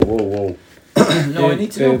whoa. No, I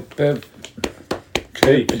need to know.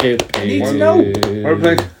 Cake. I need to know. Why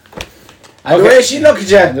playing? And the way she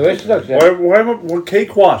looked at you. Why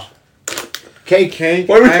cake what? Cake.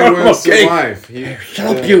 Why are we I talking will about cake? survive.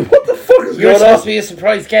 Shut up, you. What the fuck is You're going supposed on? to be a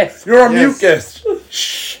surprise guest. You're our Yes. mute guest.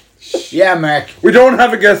 Yeah, Mark. We don't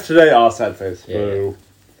have a guest today. Oh, sad face. Yeah. Boo.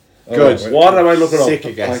 Good. What am I looking up? Sick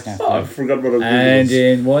again. Oh, I forgot what I was And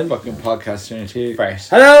doing. in one. Fucking podcast trying to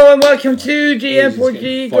Hello and welcome to GM4G.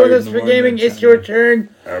 getting Join fired us in for the gaming. morning, It's your turn.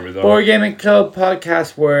 There we go. Board Gaming Club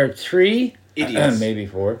podcast where 3 Idiots. maybe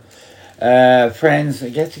 4 friends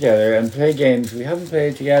get together and play games we haven't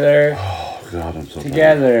played together. Oh God, I'm so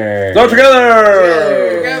Together. No,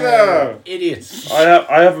 together. Together. Idiots.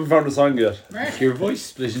 I haven't found a song yet. Mark, your voice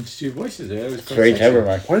split into two voices there. That was quite Very sexy. clever,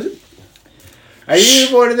 Mark. Why is it? Are you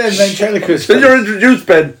one of them ventriloquists? Then you're introduced,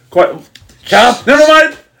 Ben. Quite. Chop. Never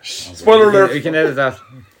mind. Spoiler alert. You can edit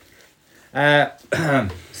that.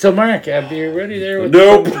 So Mark, are you ready there? With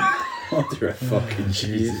Nope. Under a fucking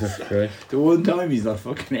Jesus Christ. The one time he's not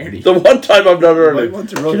fucking early. The one time I'm not I early. want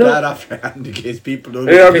to rub You know- that after hand in case people don't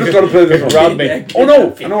Yeah, I'm just gonna play this one. Rob me. Oh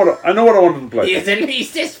no! I know what I wanted to play. He has at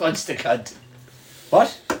least this much to cut.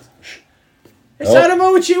 What? It's Oh. not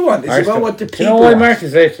about what you want. It's Mark's about got- what the Do people you know why want. Mark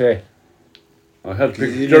is late today? I had to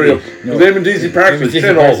pick Jerry up. No. His name in DC Park is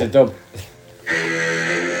shit all. Dub.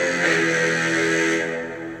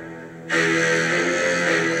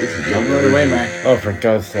 I'm running away, Mark. Oh, for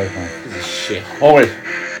God's sake, man. This is shit. Oh wait,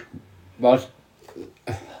 What?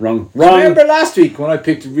 wrong Remember last week when I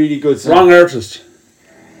picked a really good song? artist.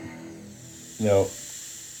 No.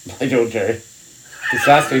 I don't, Jerry. This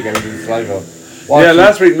last week I was in Sligo. Yeah,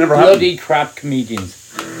 last week never happened. Bloody crap comedians.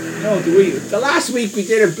 No, the last week we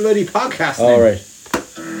did a bloody podcast. All then. right.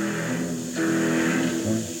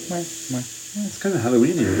 It's kind of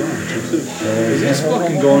Halloweeny as well. Is this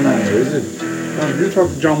fucking going on here, is it? You talk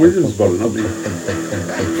to John Williams about it, not me.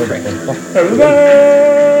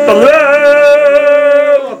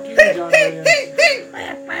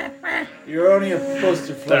 You're only a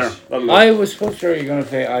poster There. flush. I was supposed to you're going to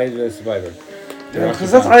play I the Survivor.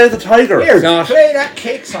 Because that's Eye of the Tiger. Here, Not. play that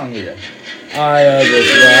cake song with it. I the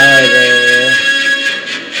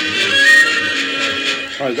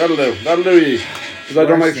Survivor. Right, that'll do you. Because I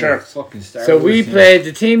don't like sharks. Fucking Star So Wars we thing. played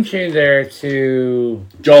the team tune there to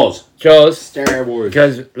Jaws. Jaws Star Wars.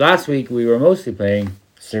 because last week we were mostly playing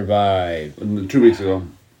Survive. 2 weeks ago.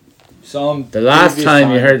 Some The last previous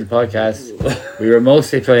time you heard the podcast, we were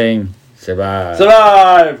mostly playing Survive.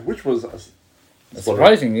 Survive! Which was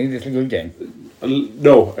Surprisingly, this is a good game.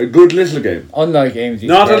 no, a good little game. Unlike games, you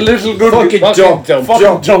Not a play. little good Fucking game. jump.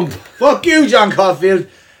 Fucking jump. Fuck you, John Caulfield.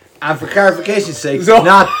 And for clarification's sake, So-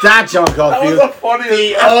 not that John That was Caulfield. the funniest.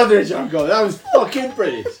 The other John Caulfield. That was fucking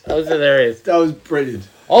brilliant. That was hilarious. That was brilliant.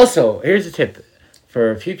 Also, here's a tip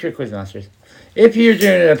for future quizmasters. If you're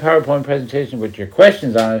doing a PowerPoint presentation with your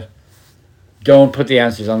questions on it, don't put the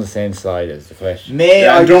answers on the same slide as the question. May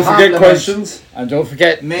Yeah, I and don't forget compliment- questions. And don't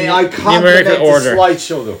forget May I numerical compliment the order.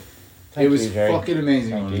 slideshow though? Thank It was you, Jerry. fucking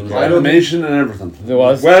amazing. Thank you, I Jerry. don't Animation and everything. There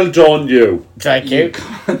was. Well done, you. Thank you you.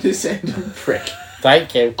 condescending prick.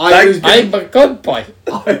 Thank you. I was being, I'm a good boy.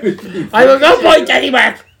 I was being I'm a good boy, Daddy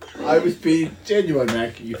Mark. I was being genuine,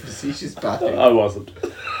 Mark. You facetious bastard. I wasn't.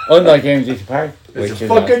 Unlike Games DC Park, which a is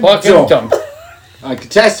fucking a fucking dump. dump. I can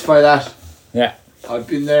testify that. Yeah. I've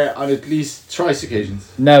been there on at least thrice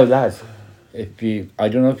occasions. Now, lads, I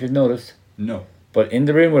don't know if you've noticed, No. but in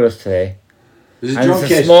the room with us today, There's a and drum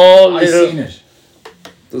it's a kit. small I little. seen it.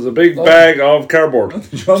 There's a big bag of cardboard.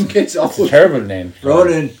 The drum kit's It's a always terrible name.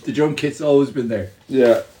 Ronan. The drum kit's always been there.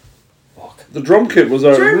 Yeah. The drum kit was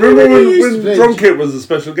our. Do you Remember remember we used to when play- drum kit was a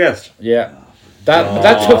special guest? Yeah.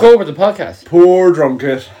 That took over the podcast. Poor drum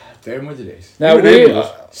kit. Them were the days. Now You were we able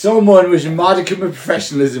to. Someone with a modicum of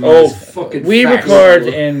professionalism. Oh, was fucking we facts. record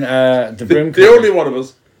in the broom The only cupboard. one of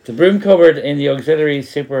us. The broom cupboard in the auxiliary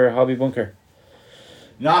super hobby bunker.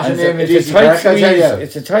 Not And a name of it's a DC tight Park, I tell squeeze. you.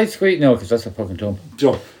 It's a tight squeeze. No, because that's a fucking dump.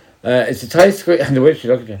 Jump. It's a tight squeeze. And the way she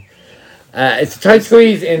looked at you. It's a tight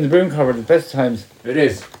squeeze in the broom cupboard at best times. It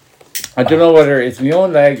is. I don't know whether it's my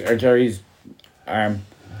own leg or Jerry's arm.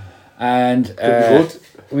 And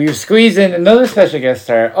we were squeezing another special guest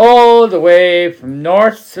star all the way from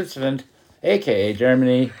North Switzerland, aka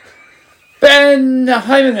Germany, Ben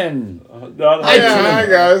Hymanen. Hi,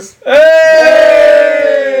 guys.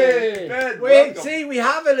 Hey! Ben, Wait, welcome. see, we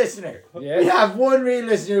have a listener. Yes. We have one real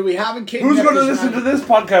listener. We haven't kicked Who's going to listen to this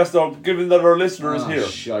podcast though, given that our listener is here?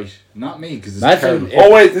 Shite. Not me, because it's Imagine terrible. if,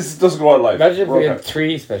 Oh wait, this doesn't go out live. imagine if we Okay. had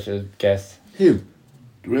 3 special guests. Who?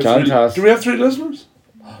 Do we have John three, Toss. Do we have 3 listeners?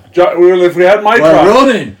 Well, if we had my We're drop.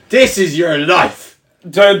 running. This is your life.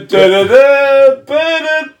 Dun, dun, dun, dun, dun,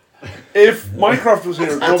 dun. If Minecraft was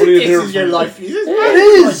here, I nobody think would hear this is your from- life. It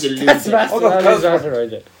is. That's massive. That's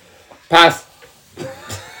right. Pass.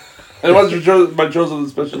 And what's my chosen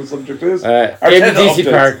special subject is? David Arteta DC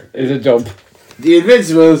updates. Park is a dump. The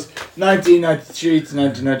Invincibles, 1993 to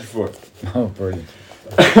 1994. Oh, brilliant.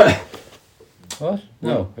 What?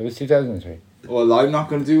 No, it was 2003. Well, I'm not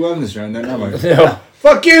going to do well in this round then, am I? No.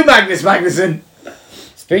 Fuck you, Magnus Magnuson!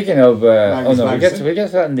 Speaking of, Magnus we get Magnuson.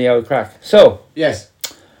 to that in the old crack. So, Yes.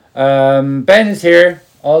 Ben is here,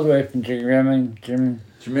 all the way from Germania.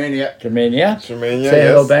 Germania. Germania. Jermaine, Say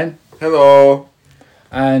hello, Ben. Hello.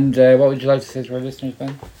 And what would you like to say to our listeners,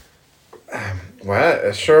 Ben?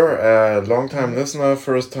 Well, sure. Long time listener,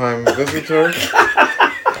 first time visitor.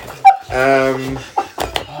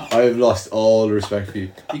 I've lost all respect for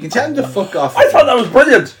you. You can tell him to fuck off. I thought that was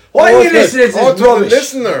brilliant. Why are you listening to Oh, this to the rubbish?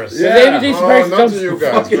 listeners. Yeah. David DC Oh, Park's not dump. to you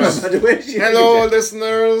guys. Fucking but- Hello,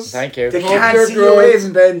 listeners. Thank you. They Hope can't you're see you good.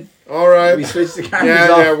 waving, Ben. All right. We switched the cameras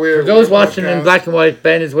Yeah, off. yeah, we're. For those we're watching in podcast. black and white,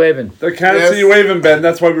 Ben is waving. They can't Yes. see you waving, Ben.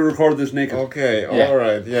 That's why we record this naked. Okay, Yeah. all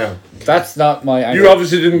right, yeah. That's not my angle. You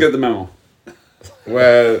obviously didn't get the memo.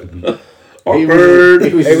 Well, Awkward.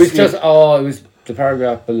 He was It was asleep. just, it was the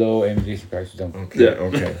paragraph below DC Park's dump. okay, Yeah.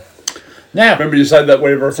 okay. Now, Remember you signed that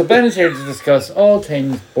waiver. so Ben is here to discuss all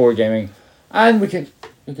things board gaming, and we can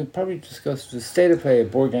probably discuss the state of play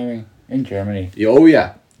of board gaming in Germany. Oh,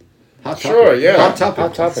 yeah. Hot topic. Sure, yeah. Hot topic.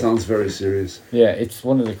 Hot topic. Sounds very serious. Yeah, it's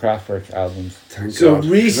one of the Kraftwerk albums. Thank So God.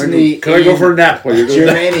 recently Can I go in for a nap while you're doing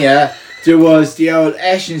that? Germania, there was the old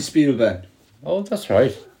Eschenspiel band. Oh, that's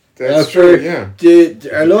right. That's for true, yeah.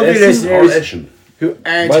 Our lovely Essen or listeners Eschen? who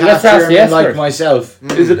aren't Well, let's half ask the German S like word. myself,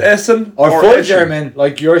 Is it Essen or full Eschen? German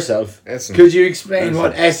like yourself, Essen. could you explain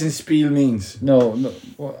what Essenspiel means? No.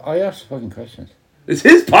 Well, I asked fucking questions. It's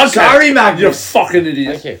his podcast. Sorry, You Magnus. fucking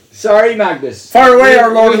idiot. Thank you. Sorry, Magnus. Fire away,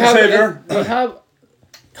 our Lord We and have- Saviour. We have,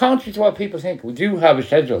 contrary to what people think, we do have a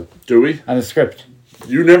schedule Do we? and a script.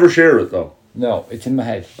 You never share it though. No, it's in my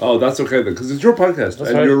head. Oh, that's okay then, because it's your podcast,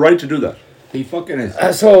 and right. you're right to do that. He fucking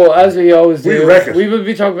is. So, as we always We do, wreck it. we will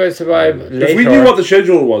be talking about Survive later. If we knew what the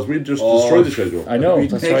schedule was, we'd just destroy the schedule. I know, We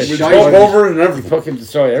that's make right. sure- We'd talk over it and everything. Fucking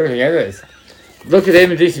destroy everything, anyways. Look at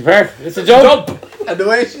him in DC Park. It's a jump. And the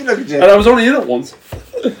way she looked at And you. I was only in it once.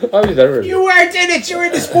 I was there. You weren't in it, you were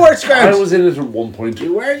in the sports I ground. was in it at one point.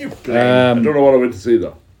 You were, you playing. I don't know what I went to see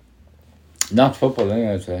though. Not football,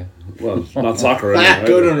 anyway, I'd say. Well, not soccer. Ah, Anyway,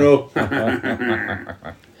 good and row.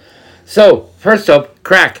 So, first up,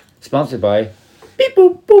 Crack, sponsored by Beep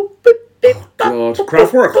Boop Boop Beep Beep God,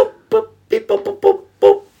 Kraftwerk. Boop Boop Beep Boop Boop Boop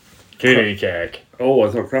Boop. Chili Shack. Oh, I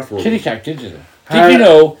thought Kraftwerk. Chili Shack Digital. Did you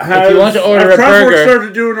know if you want to order a Kraftwerk burger,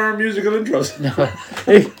 started doing our musical intros.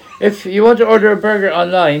 if you want to order a burger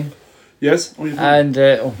online, Yes. Oh, you did. and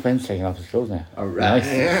Ben's taking off his clothes now. Alright. Nice.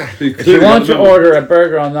 Yeah. If you want to order a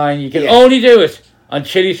burger online, you can only do it on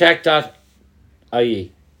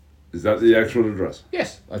chilishack.ie. Is that the actual address?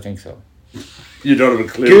 Yes. I think so. You don't have a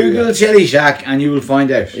clue. Google Chili Shack and you will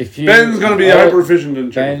find out. If you Ben's going to be hyper efficient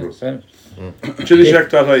in chicken for us. Ben,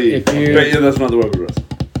 Chilishack.ie. if you- Bet you that's not the web address.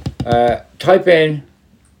 type in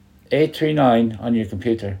 839 on your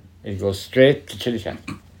computer. It goes straight to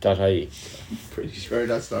chilishack.ie. Pretty sure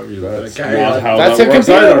that's not real. That's Carry not on. how That's that how works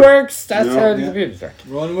computer either. works. That's No. how the Yeah. computer works.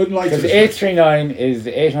 Ron wouldn't like Because to. 839 is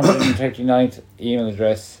the 839th email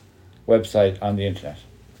address website on the internet.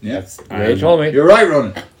 Yeah. That's the way he told me. You're right,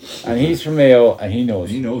 Ron. And he's from Mayo and he knows.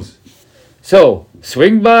 He knows. So,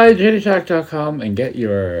 swing by chilishack.com and get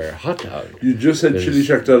your hot dog. You just said There's-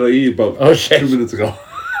 chilishack.ie about Oh, shit. 2 minutes ago.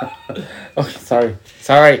 Oh, sorry.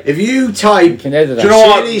 Sorry. If you You type can edit that. Do you know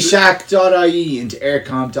what? chilishack.ie into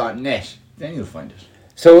aircom.net, then you'll find it.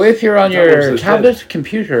 So if you're on That your website's tablet,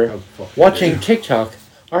 computer, Oh, fuck. watching TikTok,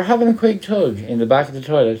 or having a quick tug in the back of the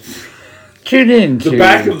toilet, tune in to The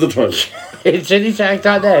back of the toilet.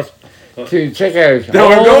 chilishack.net to check out No,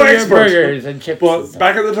 all I'm no your expert, burgers and chips. and But stuff.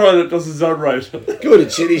 back of the toilet doesn't sound right. Go to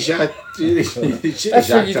Chili Shack. That's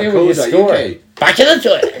what you do when you score. Back in the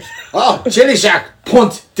toilet. Oh,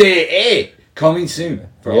 chilishack.de. Coming soon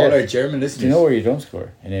for all Yes. our German listeners. Do you know where you don't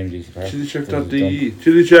score in MDC Park? Chilishack.de.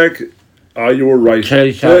 Chilishack. Ah, you were right.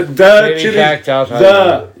 Chilishack. The chili.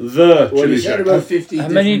 Chilishack.ie. The Well, you Chili said Shack. about 50. How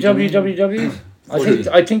many different- wwws?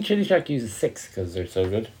 I think Chili Shack uses 6 because they're so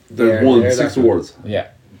good. They've Yeah, won they're 6 that- awards. Yeah.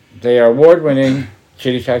 They are award-winning.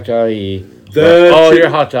 chilishack.ie. The All chi- your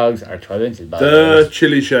hot dogs are talented by The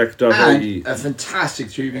chilishack.ie. And a fantastic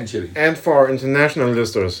 3-gun chili. And for international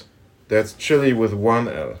listeners, that's chili with one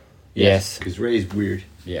L. Yes. Because Ray's weird.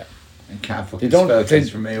 Yeah. And can't They fucking don't. spell They, kids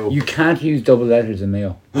for Mayo. you can't use double letters in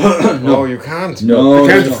Mayo. No, you can't. No.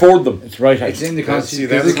 They can't afford them. It's right. It's in the See, constitution.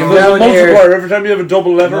 that's They come not- There's a down here. multiplier. Every time you have a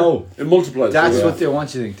double letter, No. it multiplies. That's Yeah. what they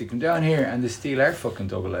want you to think. They come down here and they steal our fucking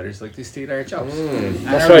double letters, like they steal our jobs. And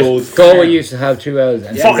That's our right. roads. Galway used to have 2 L's.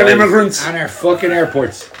 And Fucking immigrants. And our fucking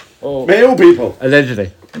airports. Oh, Mayo people.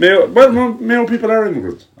 allegedly. Mayo people are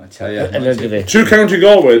immigrants. I tell you. Allegedly. To County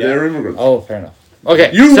Galway, Yeah. they're immigrants. Oh, fair enough.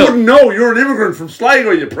 Okay. You so wouldn't know. You're an immigrant from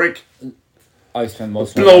Sligo, you prick. I spent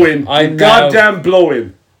most of my Blow in. I'm Goddamn blow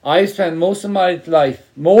in. I spent most of my life,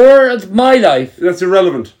 more of my life, That's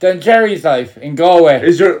irrelevant. than Jerry's life in Galway.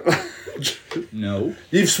 Is your No.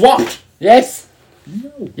 You've swapped. Yes.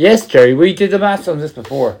 Yes, Jerry. We did the maths on this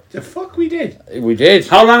before. The fuck we did? We did.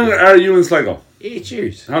 How long are you in Sligo? 8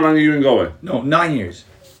 years. How long are you in Galway? No, 9 years.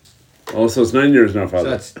 Oh, so it's 9 years now, So father.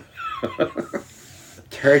 that's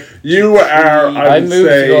 30. You are, I I would moved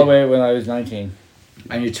to say, Galway when I was 19.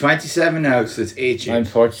 And you're 27 now, so it's 8 I'm years.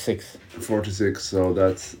 46. 46, so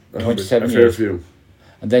that's a 27 fair years. few.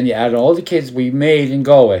 And then you add all the kids we made in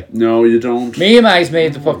Galway. No, you don't. Me and Max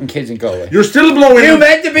made the fucking kids in Galway. You're still blowing You in.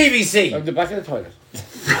 made the BBC! At the back of the toilet.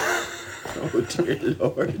 Oh dear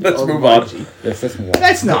Lord. Let's move on. Yes, listen to that.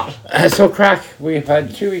 Let's not. So crack. We've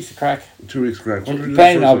had 2 weeks of crack. 2 weeks crack. What did we do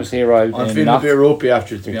Ben last week? obviously arrived I'm in feeling a Knock. bit ropey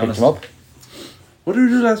after, to We be picked honest. him up. What did we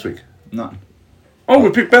do last week? Nothing. Oh, we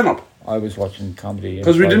picked Ben up. I was watching comedy.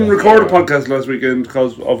 Because we didn't record a podcast last weekend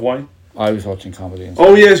because of why? I was watching comedy.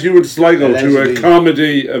 Oh, yes, you went to Sligo to a Allegedly.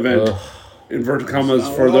 comedy event. Ugh. Inverted commas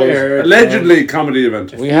not for what I those. heard. Allegedly comedy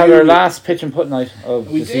event. We had our last pitch and putt night of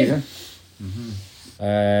We the did. season.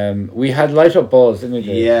 We had light up balls, didn't we?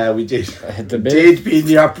 Dave? Yeah, we did. The bit. Did being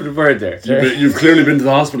the operative word there. You've clearly been to the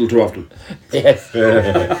hospital too often. Yes.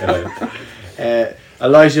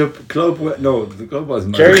 Elijah club went, no, the club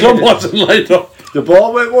wasn't. Jerry- The club wasn't light up. The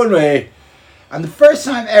ball went one way, and the first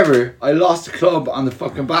time ever I lost a club on the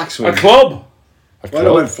fucking backswing. A club. Well,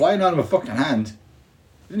 I went flying out of my fucking hand.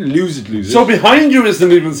 Didn't lose it. So behind you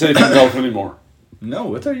isn't even safe in golf anymore.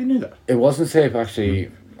 No, I thought you knew that. It wasn't safe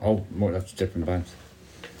actually. Oh, more that's different events.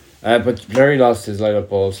 But Jerry lost his light up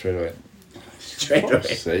balls straight away. Straight away.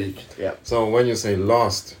 Sake. So when you say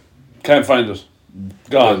lost, Can't find it. the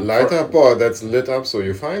Gone. light up bar that's lit up so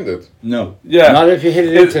you find it. No. Yeah. Not if you hit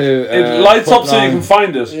it It, into. it lights foot up so you long. can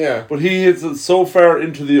find it. Yeah. But he hits it so far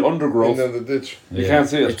into the undergrowth, Into the ditch. you can't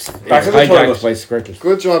see it. It's Back in the hijacked toilet. by squirters.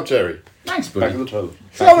 Good job, Jerry. Thanks, Back in buddy. the toilet.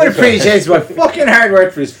 Someone appreciates my fucking hard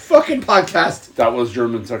work for this fucking podcast. That was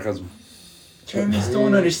German sarcasm. Germans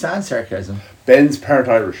don't understand sarcasm. Ben's part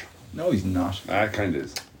Irish. No, he's not. That kind of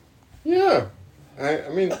is. Yeah. I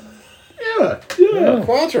mean, Yeah.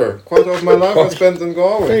 quarter of my life I spent in There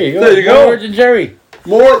Galway. you go. There you go. More than Jerry.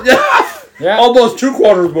 More, yeah. Yeah. Almost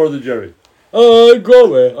 2/4 more than Jerry. Oh, I go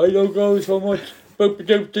away. I don't go so much.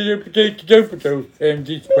 And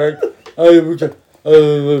this part. But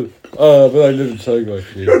I live in Sligo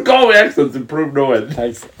actually. Your Galway accent's improved no end.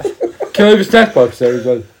 Thanks. Can I have a snack box there as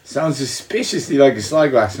well? Sounds suspiciously like a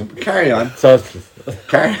Sligo accent, but carry on. Sausages.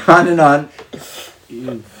 Carry on and on.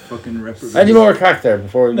 You fucking reprobate. Any more crack there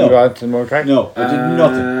before we No. go on to more crack? No, I did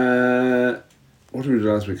nothing. What did we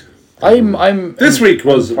do last week? I'm. This in week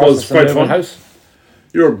was the process of quite moving fun. House.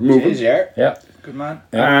 You're moving. Cheers, yeah. Yeah. Good man.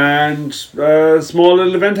 And a small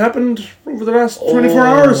little event happened over the last 24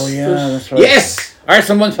 hours. Oh yeah, that's right. Yes!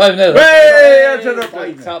 Arsenal won 5-0. Hey, I said it.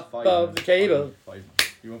 Five Top now. of the table. Five.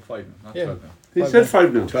 You won 5 now, not Yeah. 12 now. He said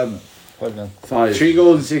 5 now. 12 now. 5-0. 5. 3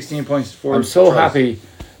 goals and 16 points. 4 I'm so tries. happy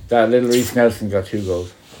that little Reece Nelson got 2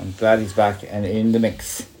 goals. I'm glad he's back and in the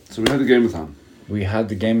mix. So we had the game-a-thon. We had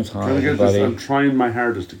the game of time, Trying to get this, I'm everybody. trying my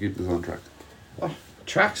hardest to keep this on track.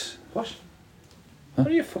 Tracks? What? What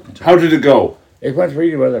are you fucking talking How did it go? It went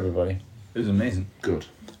really well, everybody. It was amazing. Good.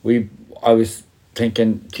 I was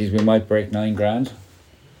thinking, geez, we might break 9 grand.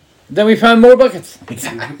 Then we found more buckets.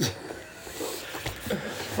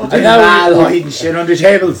 Fucking now Mal we- hiding shit under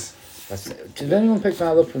tables. Did anyone pick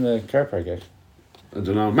that up from the car park yet? I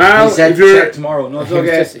don't know. Mal, He said if you're... check tomorrow. No, it's He was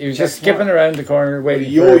okay. just, he was just skipping around the corner With a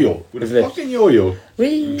waiting yo-yo. With his a lift. fucking yo-yo.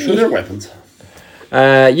 Sure, they're weapons.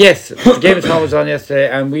 Yes, the game of time was on yesterday,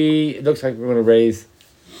 and it looks like we're going to raise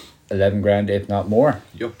 11 grand, if not more.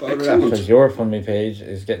 Yup, Excellent. Because your funding page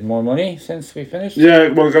is getting more money since we finished. Yeah,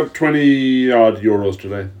 well, I got 20 odd euros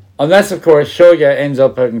today. Unless, of course, Shoga ends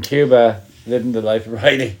up out in Cuba living the life of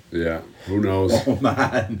Riley. Yeah, who knows? Oh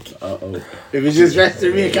man. Uh-oh. It was just rest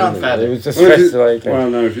of me account, It fella. was just Well, if stressed you- like. well,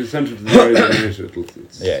 no, if you sent it to the right donation,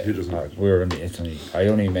 Yeah, he doesn't. we were only. It's only. I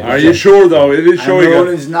only made. Are you sure, though? It is And showing it.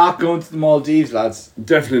 Roland's not going to the Maldives, lads.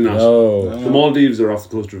 Definitely not. No, The Maldives are off the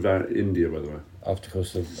coast of India, by the way. off the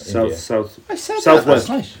coast of South, India, south. I said Southwest.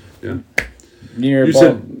 that last night. Yeah. near You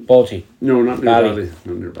said- Balti. No, not near Bali. Bali.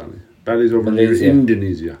 Not near Bali. Bali's over near Malaysia.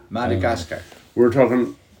 Indonesia. Madagascar. We're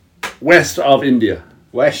talking west of India.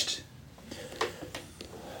 West.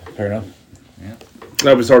 Fair enough.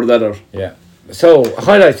 Glad we sorted that out. Yeah. So,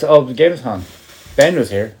 highlights of the Gamescom. Ben was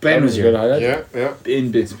here. Ben That was a here. good highlight. Yeah.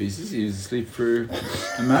 In bits and pieces. He was asleep for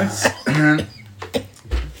a month.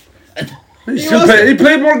 He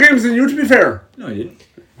played more games than you, to be fair. No, he didn't.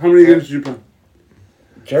 How many games did you play?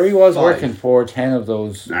 Jerry was 5. working for 10 of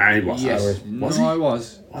those. Nah, he wasn't. Yes. hours. No, Was he? I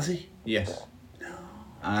was. Was he? Yes.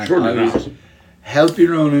 And Surely I was not. helping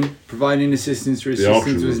Ronan, providing assistance where The assistance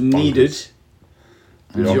auction was was needed. bonkers.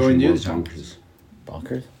 And The join auction the other was champions.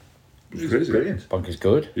 Bonkers. It was crazy. Brilliant. Bonkers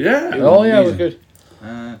good. Yeah. Oh, yeah, it was amazing.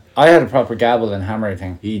 good. I had a proper gavel and hammer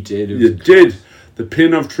thing. He did. It You was did. The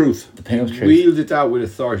pin of truth. The pin of truth. wielded that with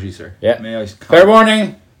authority, sir. Yeah. May I Fair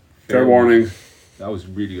warning. Fair warning. That was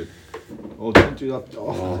really good. Oh, don't do that. Oh,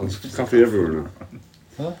 Oh. there's coffee everywhere now.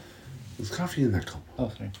 Huh? There's coffee in that cup.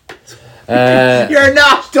 Oh, sorry. You're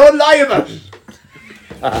not! Don't lie about it!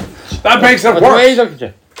 That makes it What's the way you worse. look at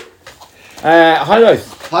you?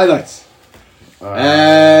 Highlights. Highlights.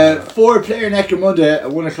 4-player Necromunda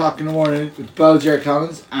at 1 o'clock in the morning with Bal Jer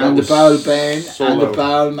Collins and the was Bal Bane so and the loud.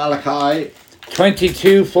 Bal Malachi.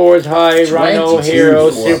 22 floors high, Rhino 22 Hero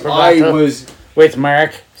for- Super I Battle was. with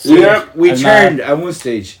Mark. Yeah. We And turned at one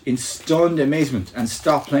stage in stunned amazement and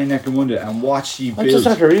stopped playing Necromunda and watched you I just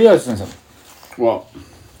build. had to realise something. Well,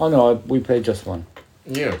 Oh no, we played just one.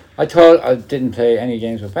 Yeah. I thought I didn't play any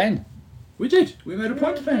games with Ben. We did. We made a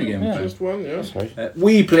point of playing a game. Yeah. Just one, yeah. That's right.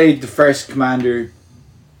 We played the first Commander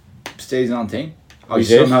stays on thing. I We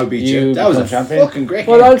did. somehow beat you. You That was a become champion. fucking great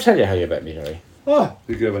Well, game. I'll tell you how you bet me, Jerry. Oh,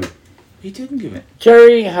 you give it. he didn't give it.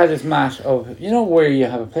 Jerry had his mat of, you know where you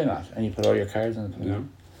have a play mat and you put all your cards on the play Yeah. mat?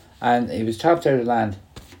 And he was tapped out of land.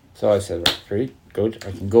 So I said, right, very good,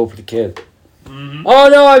 I can go for the kill. Oh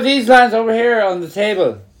no, I have these lands over here on the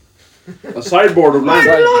table. A sideboard of I lands.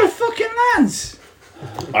 had a lot of fucking lands.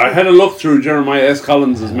 I had a look through Jeremiah S.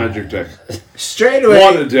 Collins' magic deck. Straight away,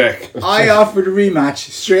 What a deck. I offered a rematch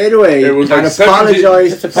straight away It was and like 70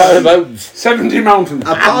 apologised. It's a pile of mountains. 70 mountains.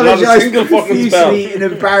 Not a Apologised single fucking spell. profusely in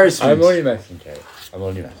embarrassment. I'm only messing, Jerry. I'm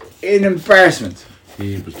only messing. In embarrassment.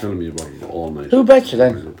 He was telling me about it all night. Who bet you We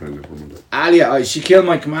then? were playing Necromunda. Alia, she killed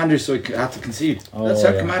my commander, so I had to concede. That's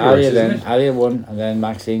how yeah. commander works, Alia isn't then. it? Alia won, and then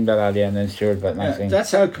Maxine bet Alia, and then Stuart bet Yeah, Maxine.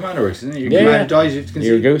 that's how commander works, isn't it? Your Yeah, commander yeah. dies, you have to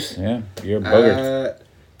You're a concede. goose, yeah. You're buggered.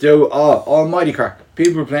 Almighty crack.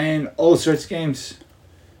 People were playing all sorts of games.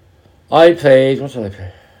 I played, what did I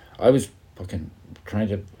play? I was fucking trying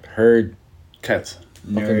to herd Cats.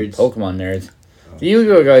 fucking Nerds, Pokemon nerds. The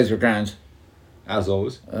usual guys were grand. as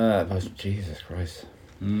always. But Jesus Christ.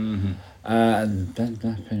 Mm-hmm. And then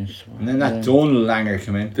that finished. And then that Donald Langer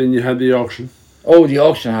came in. Then you had the auction. Oh, the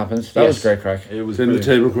auction happens. That was Yes. great crack. It was Then the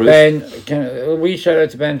brilliant. table quiz. Ben, we shout out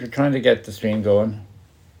to Ben for trying to get the stream going.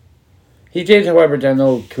 He did, however,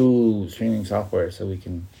 download cool streaming software, so we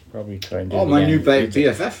can probably try and do Oh, it my again. new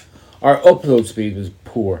BFF. Our upload speed was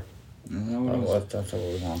poor. Is that what it was? That's what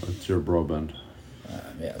we want. That's your broadband.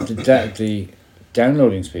 Yeah, the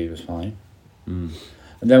downloading speed was fine. Mm.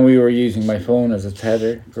 And then we were using my phone as a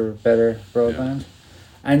tether for better broadband.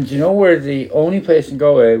 And do you know where the only place in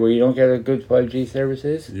Galway where you don't get a good 5G service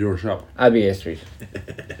is? Your shop. Abbey Street.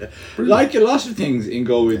 Like a lot of things in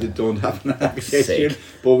Galway that don't have an application, Sick.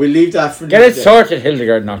 but we leave that for Get another it day. sorted,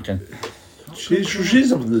 Hildegard Nocton.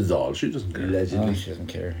 She's up in the doll. She doesn't care. Oh, Allegedly. she doesn't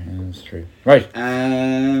care. Yeah, that's true. Right.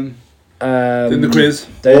 Then the quiz.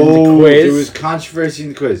 Then the quiz. There was controversy in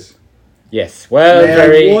the quiz. Yes. Well, Now,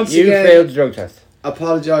 Jerry, once you again- failed the drug test.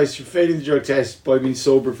 Apologise for failing the drug test by being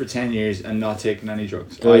sober for 10 years and not taking any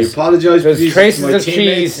drugs. There's- I apologise There's profusely to traces my of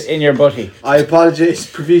teammates. cheese in your butty. I apologise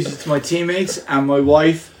profusely to my teammates and my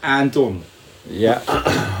wife and Donald. Yeah.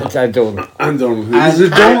 It's a donut. And Donald.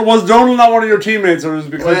 And- Was Donald not one of your teammates, or is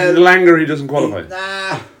it because Well, of the Langer he doesn't qualify?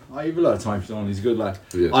 Nah, I have a lot of time for Donald. He's a good lad.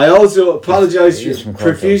 Yeah. I also apologise He's from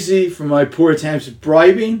profusely for my poor attempts at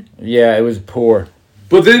bribing. Yeah, it was poor.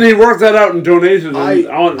 But then he worked that out and donated I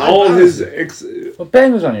all balanced his... Well,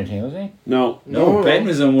 Ben was on your team, wasn't he? No. No, Ben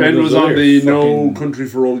was on one Ben of was those on other the No fucking Country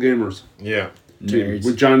for Old Gamers Yeah. team nerds.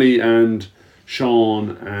 with Johnny and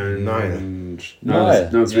Sean and Niall.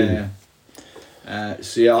 Niall Sweeney.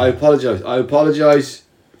 So yeah, I apologise. I apologise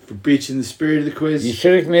for breaching the spirit of the quiz. You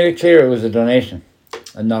should have made it clear it was a donation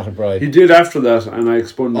and not a bribe. He did after that, and I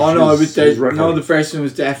expunged Oh no, his record. no, the first one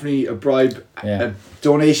was definitely a bribe, Yeah. a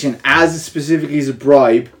donation as specifically as a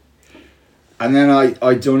bribe, and then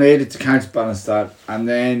I donated to counterbalance that, and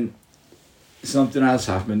then something else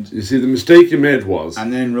happened, You see, the mistake you made was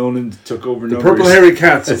and then Roland took over the numbers Purple Hairy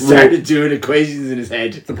Cats. and started doing equations in his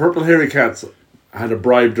head. The Purple Hairy Cats had a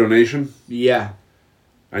bribe donation Yeah.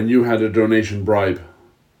 and you had a donation bribe,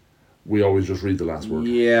 we always just read the last word.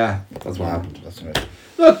 Yeah. That's what happened. That's right.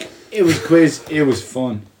 Look, it was quiz. It was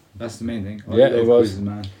fun. That's the main thing. I Yeah, love it was. quizzes,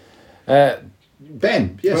 man.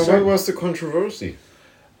 Ben, yes, Well, sir. what was the controversy?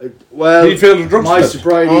 Well, He failed a drug my test.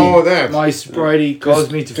 sobriety. Oh, that. My sobriety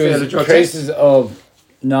caused me to fail a There's drug test. traces of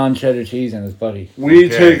non-cheddar cheese in his body. We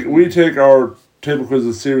Okay. take our table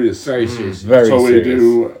quizzes serious. Very serious. Very So we serious.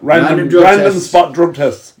 do Random random drug random tests. spot drug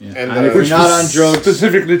tests. Yeah. And, And if uh, you're not on drugs,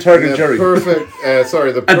 Specifically target The Jerry. perfect.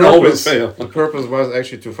 The And always purpose. fail. The purpose was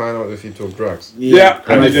actually to find out if he took drugs. Yeah,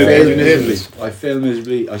 and and I he did. failed You miserably. didn't. I failed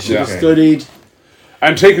miserably. I should have Yeah. studied.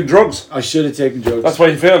 And taking drugs. I should have taken drugs. That's why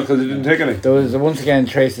he failed, because he didn't take any. There was once again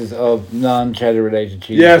traces of non-cheddar related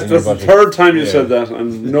cheese. Yes, in your that's the body. third time you Yeah. said that,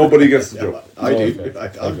 and nobody gets the joke. I do.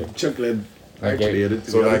 Okay. I'm chuckling. Okay. Actually, at it.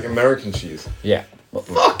 to So be like honest. American cheese. Yeah.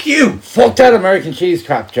 Fuck you! Fuck that American cheese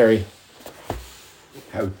crap, Jerry.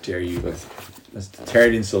 How dare you? That's the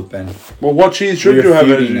third insult, Ben. Well, what cheese should You're you have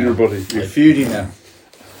feuding in now. your body? You're feuding now.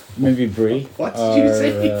 Maybe brie. What did you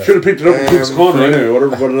say? Should have picked it up in Cook's Corner anyway,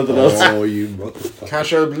 whatever nothing else. Oh, you motherfucker.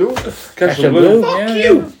 Cashel Blue. Castle Blue. Blue. Fuck Yeah,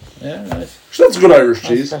 you! Yeah, nice. So that's good Irish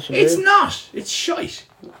cheese. Cashew It's Blue. not. It's shite.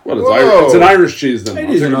 Well, it's, Whoa. It's an Irish cheese then. It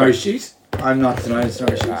I'll is take an back. Irish cheese. I'm not denying it's an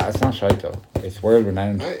Irish cheese. It's not shite though. It's world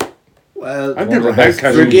renowned. Well, I've One of never the had best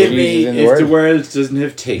cashew forgive blue. me cheeses in the if world. the world doesn't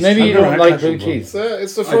have taste. Maybe you never don't had like cashew blue blue. cheese.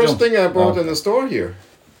 It's the I first don't. thing I bought Oh. in the store here.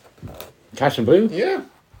 Cashew blue. Yeah.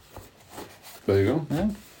 There you go.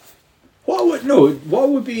 What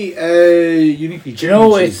would be uniquely Do you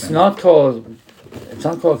know German it's cheese then? not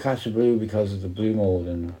called cashew blue because of the blue mold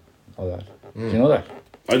and all that. Do you know that?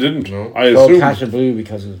 I didn't. No. I It's called assumed. cashew blue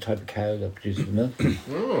because of the type of cow that produces the milk.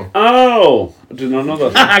 Oh. Oh, I did not know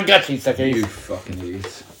that. I got you, sucker. You fucking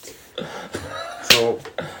idiots. So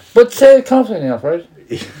But say it confidently enough, right?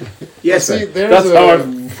 Yes, see, sir. there's That's a, how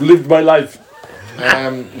I've lived my life.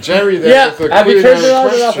 Jerry there Yeah, with a have you turned it on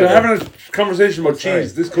culinary and off? We're question. having a conversation about Sorry.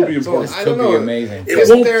 cheese. This could be So, important. I Could don't be know. amazing. It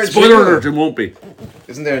Isn't won't. there a Spoiler jingle? alert! It won't be.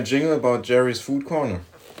 Isn't there a jingle about Jerry's food corner?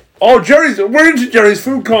 Oh, we're into Jerry's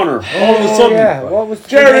food corner. All of a sudden, Yeah, what was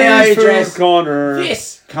May I Jerry's address food corner.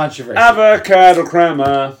 This controversy. Avocado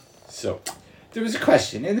crema. So, there was a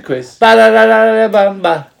question in the quiz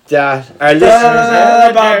Ba-da-da-da-da-bum-ba. that our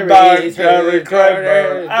listeners. Jerry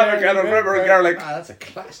Kramer. Avocado crema and garlic. Ah, that's a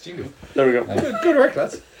class jingle. There we go. Good work,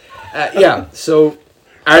 lads. Yeah, so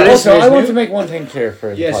our Also, listeners I want knew- to make one thing clear for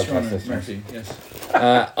the Yes, podcast Ron, listeners. Murphy, yes.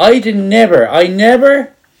 I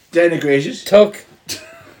never Denigrated. took.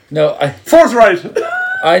 No, Forthright.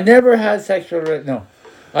 I never had no.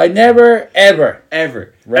 I never ever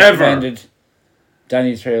Ever. recommended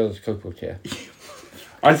Danny Trail's cookbook to you.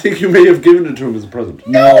 I think you may have given it to him as a present.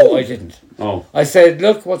 No, I didn't. Oh. I said,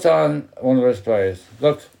 look what's on one of our suppliers.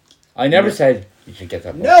 Look, I never said you should get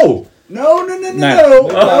that book. No,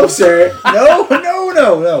 No. sir. No.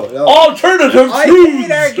 Alternative I hate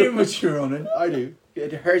foods. arguing with you, Ronan. I do.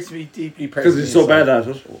 It hurts me deeply personally. Because he's so bad at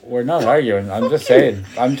it. We're not arguing. I'm just saying.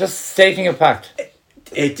 I'm just stating a fact.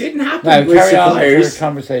 It didn't happen Now, with carry on with your suppliers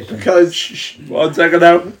conversation. because 1 second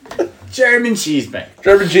now. German cheese, man.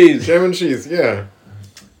 German cheese. German cheese, yeah.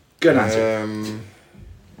 Good answer.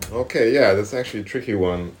 Okay, yeah, that's actually a tricky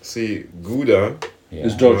one. See, Gouda Yeah.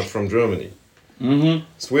 It's not Dutch. from Germany. Mm-hmm.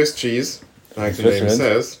 Swiss cheese, like the name Switzerland.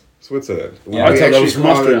 says, Switzerland. Yeah. I thought that was from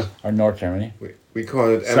call Austria. Or North Germany. we call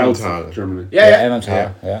it South Emmental. Germany. Yeah.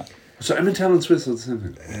 Emmental, yeah. So Emmental and Swiss are the same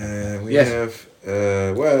thing. We Yes.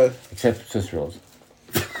 have, well, Except Swiss rolls.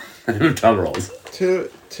 Emmental rolls.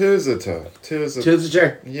 Tilsiter.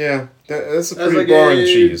 Tilsiter. Yeah, that's a That's pretty like boring a-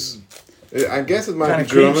 cheese. I guess it might Kind be of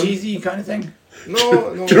cream German. cheesy kind of thing.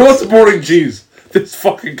 No. Do you know what's the boring cheese? This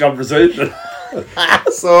fucking conversation.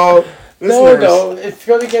 So, listeners, No, it's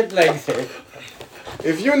going to get legs here.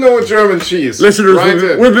 if you know German cheese, Listeners, write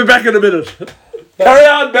in. we'll be back in a minute. Carry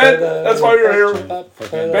on, Ben. That's why we're here.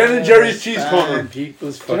 Ben and Jerry's Cheese Corner. And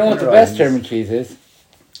people's Do you know what the best German cheese is?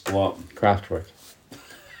 What? Kraftwerk.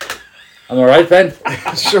 Am I right, Ben?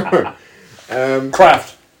 Sure.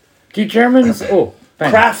 Kraft. Do Germans... Oh, Ben.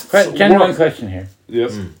 Kraft's Genuine work. question here.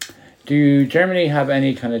 Yes. Do Germany have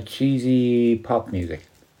any kind of cheesy pop music?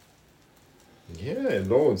 Yeah,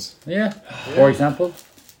 loads. Yeah. For example?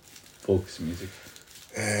 Folks music.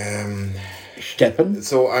 Steppen.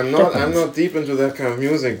 So I'm not Stephens. not deep into that kind of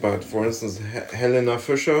music, but for instance, Helena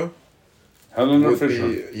Fischer Helena would Fischer.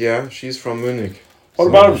 be, yeah, she's from Munich. What So-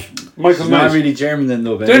 about Michael It's not Knight? really German then,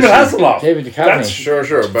 though, Ben. David Hasselhoff. David Duchovny. That's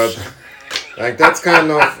Sure, but like that's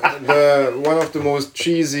kind of one of the most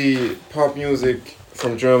cheesy pop music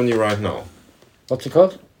from Germany right now. What's it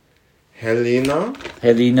called? Helena,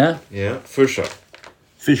 Helena. yeah, Fischer.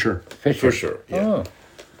 Fisher. For sure. Yeah. Oh.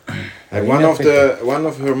 And Yeah, one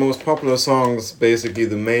of her most popular songs, basically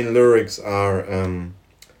the main lyrics are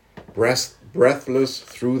breathless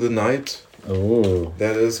through the night. Oh.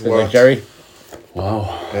 That is Like what Jerry. Wow.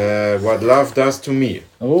 what love does to me.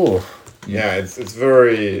 Oh. Yeah, it's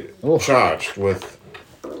very Oh. charged with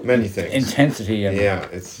many things. Intensity and Yeah,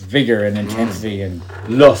 it's vigor and intensity and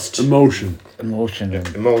Lust. Emotion. emotion and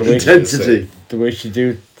emotion. the way, Intensity. the way she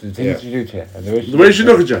do the things Yeah. she do to you. And The way she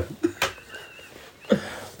look at you.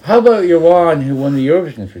 How about your one who won the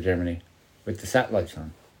Eurovision for Germany with the satellite song?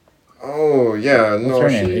 Oh yeah, What's no, her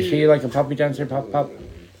name? Is she like a poppy dancer? Pop?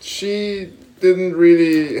 she didn't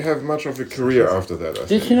really have much of a career after that. I Did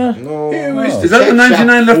think. she not? No. Is that the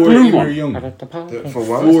 99 Left Bloom one? Young. For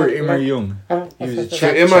what? For Immer Young. He was a For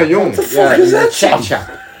Czech Emma chap. Young. Yeah, he was a Czech chap.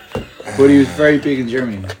 But he was very big in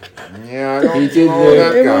Germany. Yeah, I don't He did know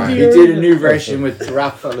that the, guy. he did a new version with the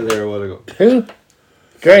rap fella there a while ago. Who?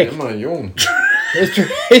 Drake. Emma Young.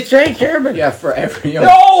 It's Drake German. Yeah, Forever Young.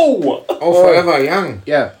 No! Oh, Forever Young.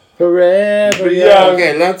 Yeah. Forever Yeah. young.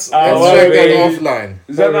 Okay, let's well, check that maybe. offline.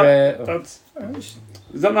 Is that Forever. not... That's...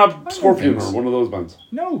 Is that not Scorpion or one of those bands?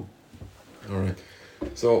 No. All right.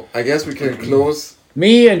 So I guess we can close.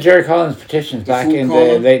 Me and Jerry Collins petitions back food in the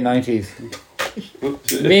column. late 90s.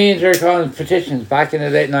 Me and Jerry Collins petitions back in the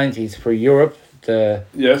late 90s for Europe, the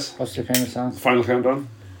Yes. what's their famous song? Final Countdown.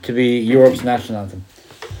 To be Europe's national anthem.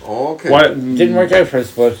 Okay. Why? Didn't work out for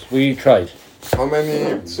us, but we tried. How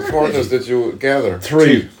many supporters did you gather?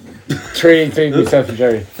 3. 3 including myself and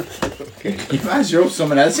Jerry. You might as well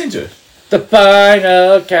someone else into it. The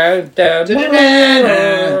final countdown.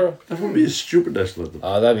 That would be a stupid national anthem.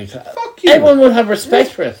 Oh, that'd be class. Fuck you. Everyone would have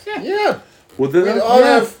respect for it. Yeah. Would they We not? all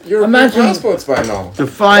have European Imagine- passports by now. The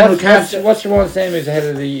final What's your one's name who's ahead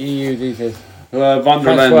of the EU these days? Van der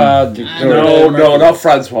Francois Leyen. de No, not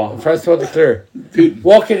Francois. Francois de Cler.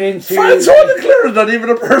 Walking into... Francois Leclerc is not even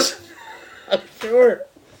a person. I'm sure.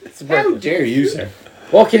 It's a How person. dare you, sir?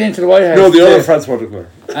 Walking into the White House. No, the other today. Francois Leclerc.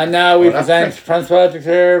 And now we that's present Francois de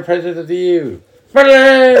Cler, President of the EU.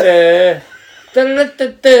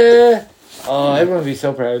 Oh, everyone would be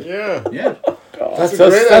so proud. Yeah. Yeah. That's a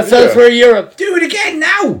great us idea. for Europe. Do it again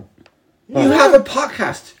now. You have a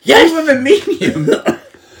podcast. Yes. You have a medium.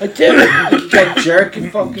 I do. Get Jerk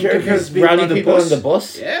and fucking Jerk get is people rally on the people bus. on the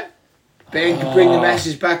bus. Yeah. Ben could bring the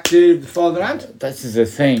message back to the fatherland. This is a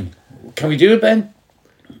thing. Can we do it, Ben?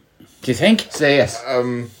 Do you think? Say yes.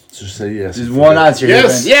 Just say yes. There's one answer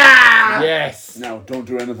Yes. here, Ben. Yeah. Yes. No, don't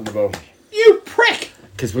do anything about it. You prick.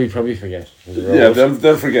 Because we probably forget. Yeah,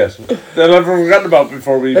 they'll forget. They'll have forgotten about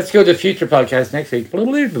before we... Let's go to future podcast next week.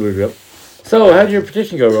 So, how did your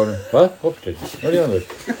petition go, Ronan? What petition? What are you on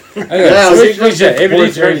with? Anyway, Yeah, so I which one is it?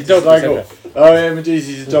 Everybody's heard it's done, etc. Oh yeah,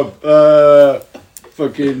 Medusa's a dub.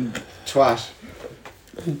 Fucking twat.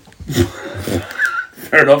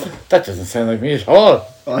 Fair enough. That doesn't sound like me at all.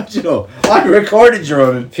 I don't know. I recorded your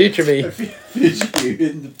own. Future me. Future you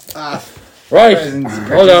in the past. Right. Presents,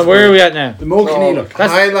 Hold on, where are we at now? The Mokinee look. That's-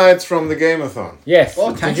 Highlights from the Gameathon. Yes.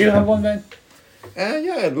 Oh, Did thank you you. have one, Ben?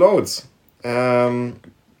 Yeah, it loads.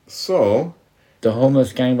 So, The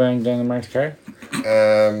homeless gangbang down the Mark's car?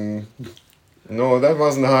 no, that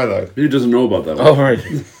wasn't a highlight. He doesn't know about that one. Oh, right.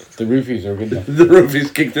 The roofies are good now. The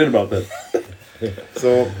roofies kicked in about that.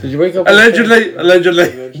 So, Did you wake up?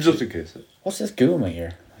 Allegedly. Just in case. What's this goo in my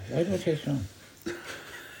ear? Why do I taste wrong?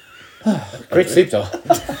 Great sleep, though.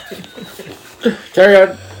 Carry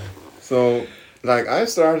on. so, like, I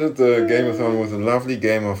started the Gameathon with a lovely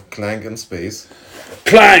game of Clank in Space.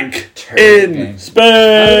 Clank Terrible in game.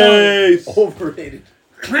 space. Overrated.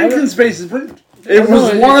 Clank in space is brilliant. It know, was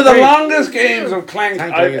it's one of the great. longest games of Clank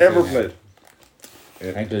Clank I've Legacy, ever yeah. played.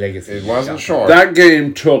 Thank you, Legacy. It wasn't short. That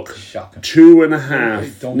game took Shocking.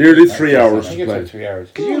 2.5, nearly 3 hours I to think it took play. 3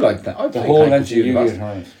 hours. Do you like that? I The play whole Clank length with of you, Yu-Gi-Oh! boss.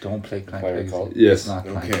 tournament. Don't play Clank. If I Legacy. recall. Yes. It's not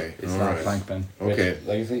Clank. Okay, It's alright. not Clank, Ben. Okay.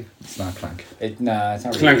 Legacy? It's not Clank. Nah, it's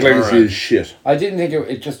not Clank really. Legacy Alright. is shit. I didn't think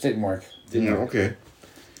it just didn't work. Yeah, okay.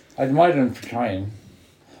 I admired him for trying.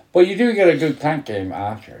 But you do get a good Clank game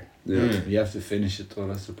after. Yeah. You have to finish it though,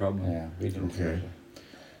 that's the problem. Yeah, we didn't Okay. finish it.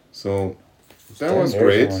 So, that Down was there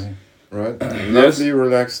great. somewhere. Right? Lovely,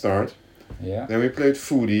 relaxed start. Yeah. Then we played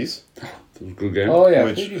Foodies, That was a good game. Oh, yeah.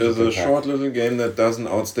 which Foodies is good a crack. short little game that doesn't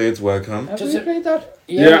outstay its welcome. Have Does you it- played that?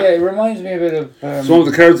 Yeah. It reminds me a bit of Some of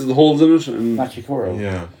the cards with the holes in it. And Machikoro.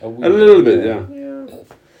 Yeah. a little bit, yeah.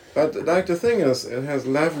 But like the thing is, it has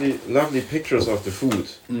lovely pictures of the food,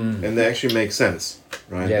 and they actually make sense,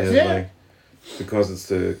 right? Yes. There's Yeah. like, because it's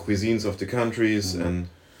the cuisines of the countries, and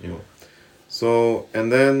you know. So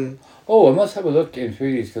and then Oh, I must have a look in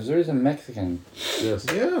foodies because there is a Mexican. Yes.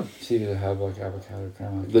 yeah, See, they have like avocado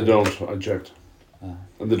crema. They don't, I checked.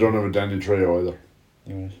 And they don't have a Danny Trejo either.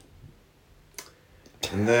 Right.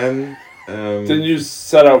 And then Then you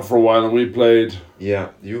set out for a while and we played yeah,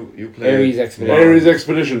 you played Ares Expedition. Ares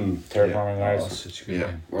Expedition. Terraforming Oh, Mars. such a good Yeah.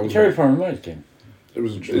 game. That was- Terraforming Mars game.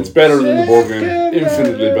 It's better than the board game.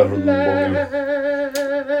 Infinitely better than the board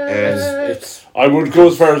game. and It's I would go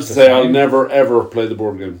as far as to say I'll never ever play the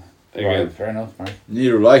board game again. right, fair enough, Mark.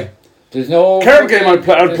 Neither will I. There's no Card game I'd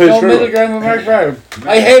play There's no middle ground with Mark Brown.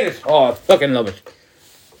 I hate it. Oh, I fucking love it.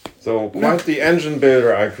 so quite the engine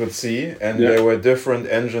builder I could see, and Yeah. there were different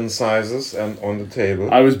engine sizes and on the table.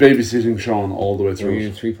 I was babysitting Sean all the way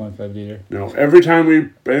through. Three, it. 3.5 litre. No, every time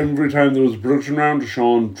there was a production round,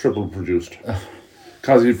 Sean triple produced.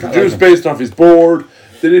 Because he produced based off his board,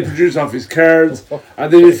 then he produced off his cards,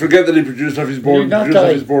 and then he'd forget that he produced off his board You're and not produced off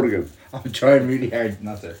dying. his board again. I'm trying really hard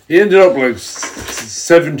not to. He ended up like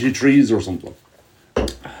 70 trees or something.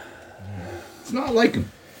 It's not like him.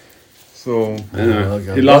 So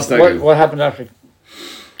Anyway, he lost that game. What happened after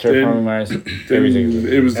Terraforming Mars? Then Everything.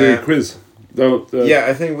 it was the Uh, quiz. The, yeah,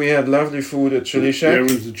 I think we had lovely food at Chili Shack. There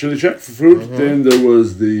was the chili check for food. Then there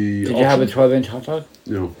was the. Did you have a 12-inch hot dog?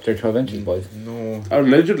 No. They're 12 inches, boys. No,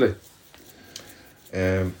 Allegedly.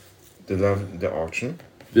 the auction,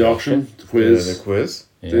 The auction, the the quiz. quiz,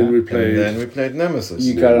 Yeah. Then we and played. then we played Nemesis.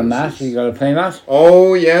 You got a mat? You got a play mat?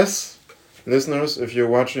 Oh yes, listeners, if you're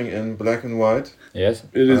watching in black and white, Yes.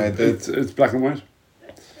 It is. I did. It's black and white.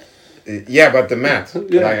 yeah, but the mat.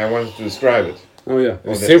 Yeah. Like I wanted to describe it. Oh yeah.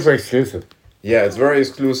 Oh, It's that's- super exclusive. Yeah, it's very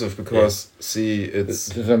exclusive because see, it's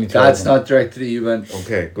There's only 12 That's of them. not directed at you, man.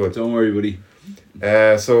 okay. Good. Don't worry, buddy.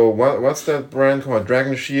 So what's that brand called?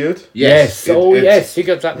 Dragon Shield. Yes. It- Oh, it's yes. You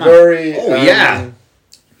got that mat. Very. Oh, yeah.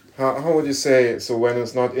 How would you say? So when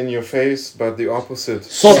it's not in your face, but the opposite.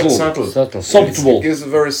 Subtle. Subtle. Subtle. Subtle. It gives a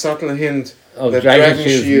very subtle hint. Of that Dragon Dragon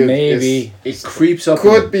Shield, Shield maybe. It creeps up. on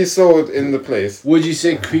Could you. be sold in the place. Would you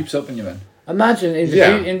say it creeps up on you, man? Imagine in the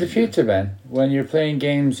Yeah. in the future, Ben, when you're playing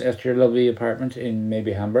games at your lovely apartment in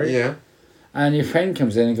maybe Hamburg, Yeah. and your friend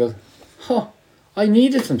comes in and goes, "Huh, I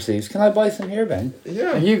needed some sleeves. Can I buy some here, Ben?"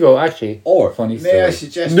 Yeah. And you go, "Actually, Or Funny may I story.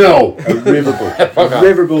 suggest No. a riverboat? Fuck a off.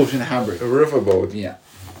 riverboat in Hamburg. A riverboat. Yeah.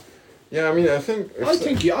 Yeah, I mean, I think. I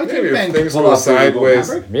think maybe if Ben things could go pull off a riverboat in sideways.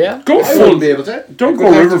 Hamburg. yeah." Go I full. wouldn't be able to. Don't Could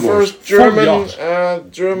go have the riverboat. first Full German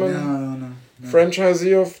yacht. German No.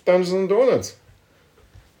 franchisee of Dungeons and Donuts.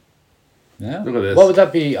 Yeah. Look at this. What would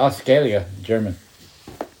that be? Australia, German.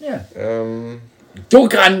 Yeah. Du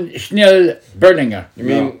kann schnell Berlinger. You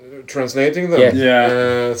mean translating them? Yes.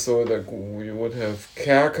 Yeah. So that we would have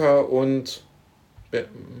Kerker und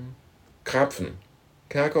Krapfen.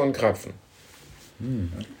 Kerker und Krapfen.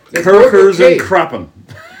 Kirkers K. and Crappen.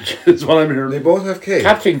 That's what I'm They hearing. both have K,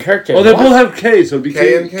 Captain Kirkton. Oh, they both have K, so it'd be K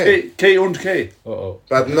K, and K. K and K. Oh,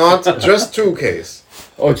 but not just two Ks.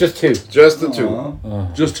 oh, just two. Just the two.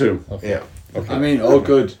 Aw. Just two. Yeah. I mean, oh,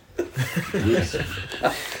 good.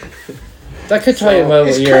 That could tie in well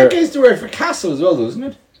It's with your. Kerk the word for castle as well, though, isn't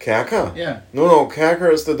it? Kerker? Yeah. No,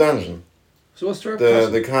 Kerker is the dungeon. So what's the word for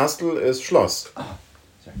castle? The castle is Schloss.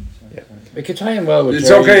 It could tie in well with It's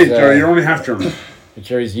Jerry's, okay, Jerry. You're only half German. with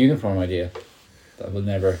Jerry's uniform idea. That will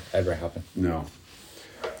never ever happen. No.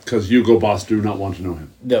 Because Hugo Boss do not want to know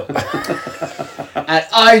him. No. And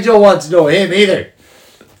I don't want to know him either.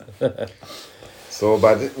 So,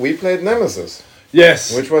 but we played Nemesis,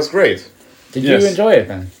 Yes. which was great. Did Yes. you enjoy it,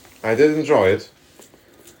 man? I did enjoy it.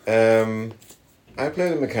 I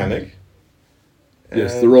played a mechanic.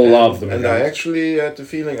 Yes, the role of the And I mechanic. actually had the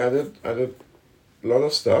feeling I did a lot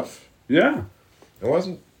of stuff. Yeah. It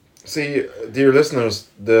wasn't. See, dear listeners,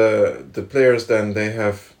 the players then they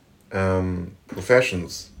have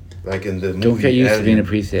professions like in the movie. Don't get used to being Alien.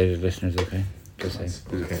 appreciated, listeners. Okay. Just saying.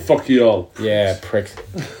 Okay. Fuck you all. Yeah, pricks.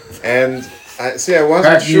 And I wasn't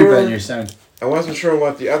Apart from you, Ben, sure. your sound. I wasn't sure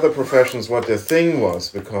what the other professions, what their thing was,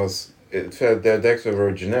 because it felt their decks were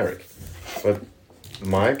very generic. But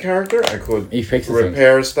my character, I could He fixes things.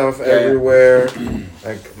 repair stuff everywhere.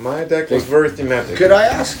 Like my deck was very thematic. Could I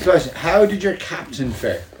ask a question? How did your captain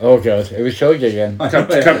fare? Oh god, it was Shogi again.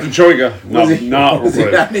 Captain Choiga. Not Was he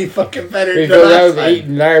great. any fucking better We than go last around time?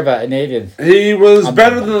 eating larva and aliens. He was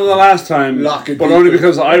better than the last time, Lock it but deep. only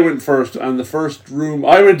because I went first, and the first room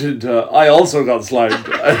I went into, I also got slimed.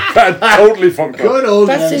 I totally fucked up. Good old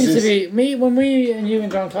That seems to Nemesis. be me when we and you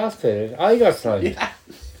and John Toss played it. I got slimed.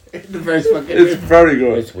 The first fucking. It's very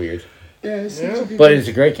good. It's weird, yeah, it seems Yeah. to be but good. it's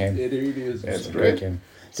a great game. It really is. It's It's a great great. game.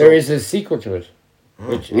 There is a sequel to it,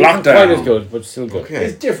 which isn't Lockdown. quite as good, but still good. Okay.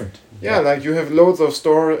 It's different. Yeah, like you have loads of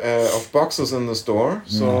store of boxes in the store.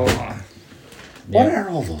 So What Yeah. are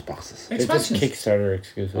all those boxes? It's just Expansions. Kickstarter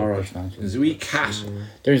exclusive. All right. expansions. There's a wee cat.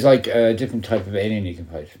 There's like a different type of alien you can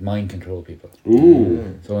fight. Mind control people.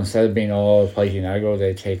 Ooh. So instead of being all fighting aggro,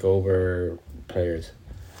 they take over players.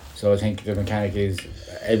 So I think the mechanic is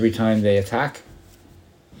every time they attack,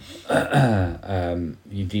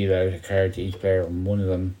 you deal out a card to each player, and one of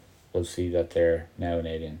them will see that they're now an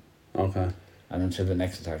alien. Okay. And until the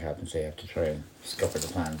next attack happens, they have to try and scupper the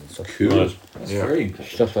plans and stuff. Cool. That's Yeah. very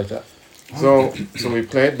interesting. Stuff like that. So we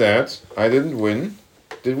played that. I didn't win.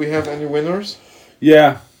 Did we have any winners?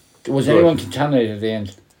 Yeah. Was Good. anyone contaminated at the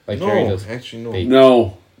end? Like Jerry No, does? actually no. Big.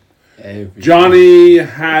 No. Every- Johnny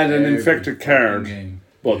had an every infected fucking card, game.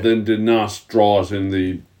 but then did not draw it in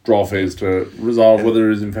the draw phase to resolve whether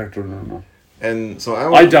it is infected or not. And so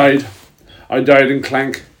I died. I died in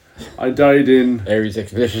Clank. I died in. Ares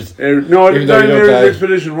Expeditions. No, I Even didn't though die in you don't Ares die.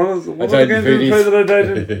 Expedition. What was the died game in did I play Foodies. that I died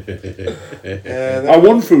in? that I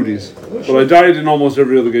won Foodies, but I died in almost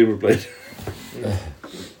every other game we played. It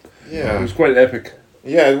Yeah, was quite epic.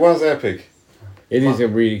 yeah, it was epic. It is a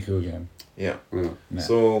really cool game. Yeah. Yeah. Yeah.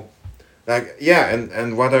 So, like, yeah,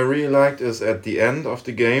 and what I really liked is at the end of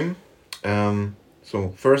the game.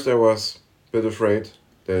 So first I was a bit afraid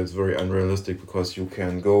that it's very unrealistic because you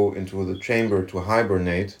can go into the chamber to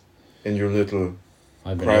hibernate in your little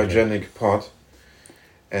I've been cryogenic pod,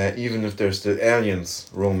 even if there's still aliens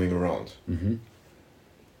roaming around. Mm-hmm.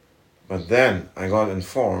 But then I got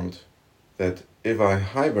informed that if I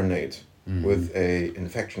hibernate with a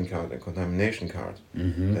infection card and contamination card,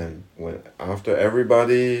 Mm-hmm. then when after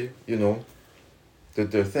everybody,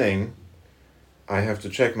 did their thing, I have to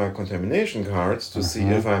check my contamination cards to see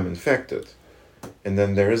if I'm infected. And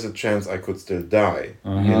then there is a chance I could still die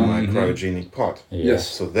in my cryogenic pod. Yes.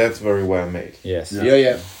 So that's very well made. Yes. Yeah. Yeah,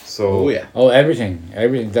 yeah. So Oh, yeah. Oh, everything.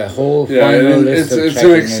 That whole Yeah, final it- list it's- of it's an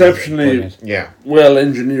checking is exceptionally- brilliant. yeah. Well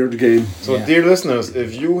engineered game. So Yeah. dear listeners,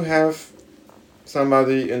 if you have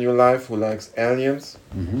somebody in your life who likes aliens,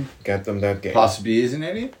 Mm-hmm. get them that game. Possibly is an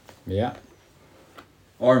alien Yeah.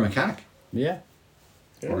 or a mechanic. Yeah.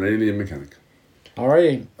 Or an alien mechanic.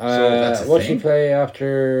 Alrighty. that's a What did you thing? play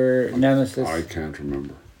after Nemesis? I can't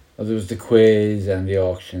remember. Oh, there was the quiz and the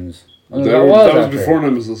auctions. Oh, that was after. before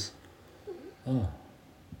Nemesis. Oh.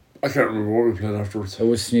 I can't remember what we played afterwards. It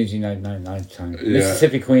was Snoozy Night time. Yeah.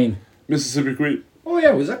 Mississippi Queen. Mississippi Queen. Oh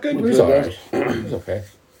yeah, was that good? It was played alright. It was okay.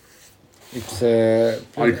 It's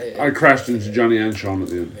I crashed into Johnny and Sean at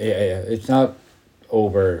the end. yeah. It's not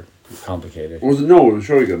over complicated. Or was it? No, it was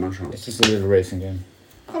Shogun, not Sean. It's just a little racing game.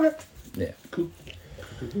 Okay. Yeah. Cool.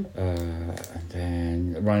 And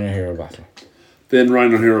then Rhino Hero Battle. Then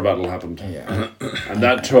Rhino Hero Battle happened. Yeah. And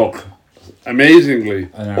that took, amazingly,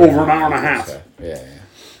 over an hour and a half. So, yeah.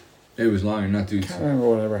 It was long, not too. Can't remember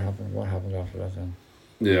whatever happened. What happened after that then?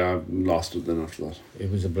 Yeah, I lost it then after that.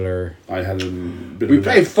 It was a blur. I had a bit We of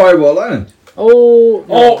a- played Fireball Island. Oh!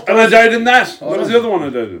 Oh, and I died in that. Oh, What was no. the other one I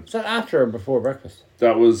died in? Was that after or before breakfast?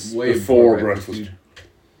 That was Way before before breakfast.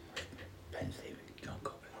 Penn State. Don't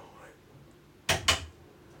go.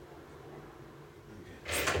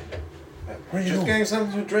 Just getting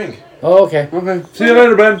something to drink. Oh, okay. Okay. See you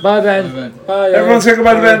later, Ben. Bye, Ben. Bye, Ben. Bye. Everyone say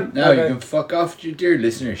goodbye to Ben. Now you Okay. can fuck off with your dear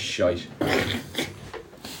listeners, shite.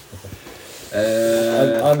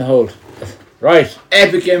 On hold. Right.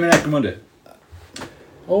 Epic Game in Monday.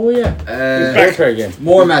 Oh, yeah. Warfare game.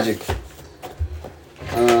 More magic.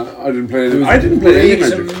 I didn't play There any. was I didn't play any breaks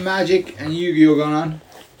Magic. of Magic and Yu-Gi-Oh going on.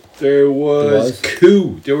 There was There was.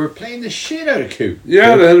 Coup. They were playing the shit out of Coup.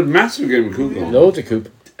 Yeah, they had a massive game of Cool going. Loads of Coop.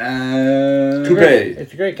 Coupe.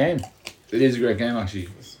 It's a great game. It is a great game actually.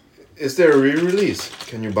 Is there a re-release?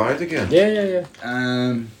 Can you buy it again? Yeah.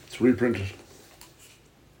 It's reprinted.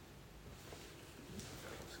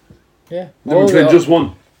 Yeah. Then we played just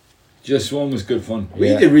one. Just one was good fun. We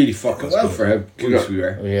Yeah. did really fucking well for how We goose got- we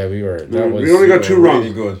were. Oh, yeah, we were. No, That was we only got two wrong.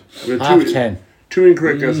 Really good. We had half two, 10. two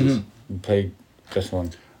incorrect guesses. We played just one.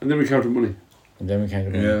 And then we counted money. And then we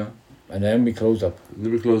counted one. Yeah. And then we closed up. And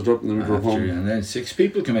then we closed up and then we drove After, home. and then 6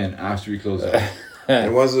 people come in after we closed up.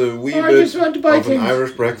 There was a wee Oh, I bit just want to buy of things. an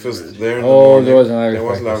Irish breakfast there in the Oh, morning. there was an Irish That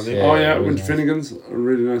was breakfast, lovely. yeah. Oh yeah, it went was to nice. Finnegan's. A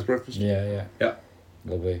really nice breakfast. Yeah. Yeah.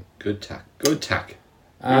 Lovely. Good tack. Good tack.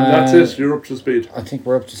 And that's it. You're up to speed. I think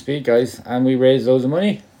we're up to speed, guys. And we raised loads of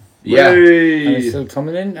money. Yeah. And it's Yay. still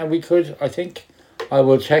coming in. And we could, I think, I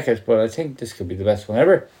will check it, but I think this could be the best one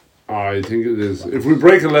ever. I think it is. If we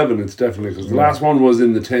break 11, it's definitely because the last one was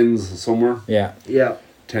in the tens somewhere, Yeah. Yeah.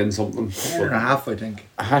 10 something. 10.5, I think.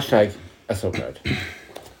 Hashtag, I'm so proud.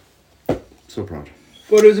 So proud.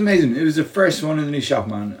 But it was amazing. It was the first one in the new shop,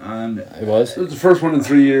 man. And It was. It was the first one in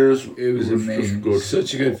 3 years. it was just amazing. good.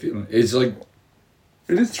 Such a good feeling. It's like.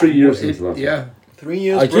 It is 3 years since the last one. Yeah. 3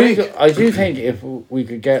 years break. I do think if we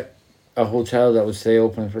could get a hotel that would stay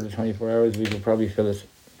open for the 24 hours, we could probably fill it.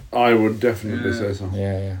 I would definitely say so.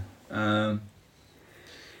 Yeah.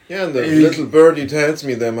 Yeah, and the little birdie tells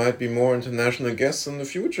me there might be more international guests in the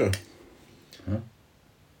future.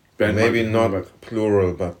 Ben Maybe might not come back.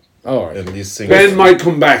 plural, but Oh, right. at least single. Ben might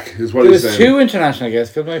come back, is what There he's was saying. 2 international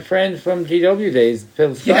guests because my friend from GW days,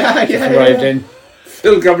 Phil Scott, Yeah, just yeah, arrived yeah. in.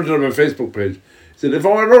 Phil commented on my Facebook page. He said, if I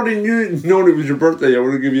had already known it was your birthday, I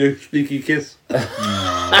would have given you a sneaky kiss.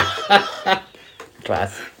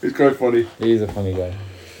 Class. It's quite funny. He's a funny guy.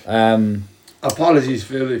 Apologies,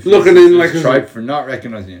 Phil. If Looking you in like a- tribe for not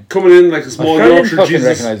recognising you. Coming in like a small I Yorkshire fucking Jesus.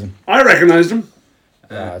 recognise him. I recognised him.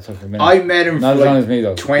 It took a minute. I met him Not for as long like as me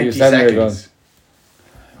though. 20 He was 7 years old. seconds.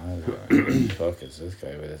 Fuck is this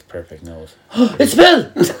guy with his perfect nose? It's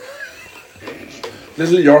Phil!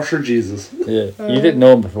 Little Yorkshire Jesus. Yeah, you didn't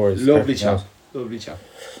know him before. His Lovely perfect chap. nose. Lovely chap.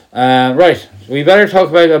 Right, we better talk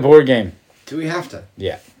about a board game. Do we have to?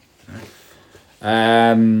 Yeah.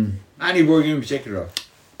 Any board game in particular?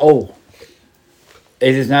 Oh,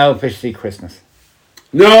 it is now officially Christmas.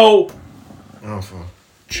 No! Oh, fuck.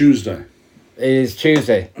 Tuesday. It is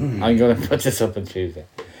Tuesday. I'm going to put this up on Tuesday.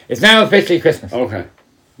 It's now officially Christmas. Okay.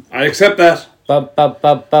 I accept that. Once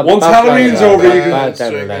Once Halloween's over, you can...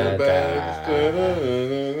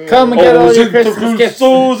 Come and get all your Santa Christmas gifts.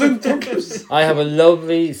 Claus, Santa Claus. I have a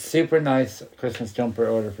lovely, super nice Christmas jumper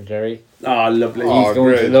order for Jerry. Ah, lovely. He's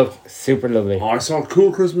going to great. look super lovely. Oh, I saw a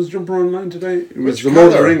cool Christmas jumper online today. It was Which the Lord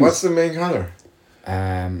of the color? Rings. What's the main color?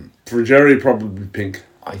 For Jerry, probably pink.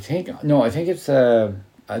 I think it's a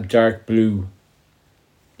dark blue.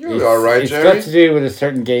 You're alright, It's Jerry. got to do with a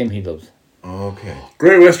certain game he loves. Okay.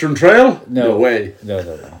 Great Western Trail? No. way. No.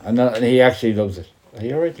 And he actually loves it. Are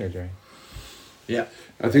you alright there, Jerry? Yeah.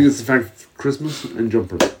 I think it's the fact of Christmas and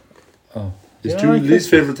jumpers. Oh. His You two don't like least Christmas?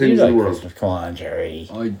 favourite things You in like the world. Christmas. Come on, Jerry.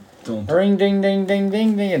 I don't. Ring ding ding ding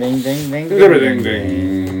ding ding ding ding ding Ding, ding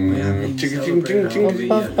ding. We haven't Ching, ching, celebrated ching,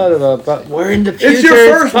 Halloween ching. yet. We're in the future. It's your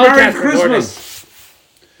first podcast Merry recording. Christmas.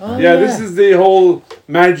 Oh, Yeah, this is the whole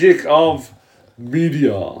magic of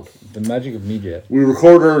media. the magic of media. We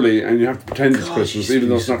record early and you have to pretend it's Gosh, Christmas, you even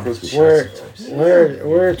though it's speak not so Christmas.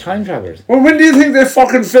 We're time travelers. Well, when do you think they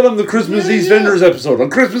fucking film the Christmas EastEnders episode? On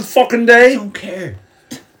Christmas fucking I day? don't care.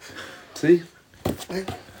 See?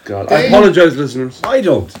 God, I apologise, listeners. I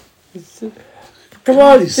don't. Come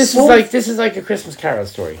on, he's this so- is like a Christmas Carol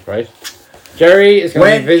story, right? Jerry is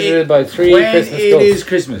going to be visited by 3 when Christmas it ghosts. is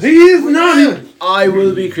Christmas, He is not. I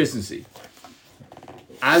will be Christmassy.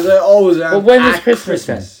 As I always am. But when is at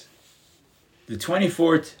Christmas The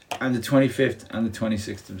 24th and the 25th and the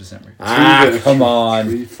 26th of December. Come on.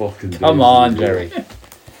 3 fucking days. Come on, Jerry.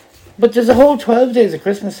 But there's a whole 12 days of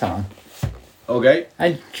Christmas song. Okay.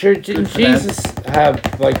 And didn't for them. Jesus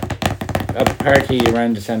have like a party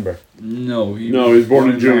around December? No, he was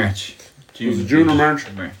born in June. March. Was it June or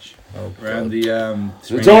March? March. Oh, Around the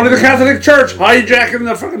It's only the Catholic Church hijacking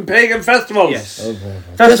the fucking pagan festivals. Yes.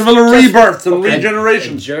 Festival of Just- rebirth and Okay.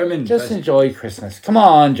 regeneration. German. Just enjoy Christmas. Come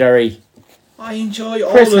on, Jerry. I enjoy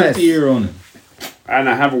all Christmas. of the year on. And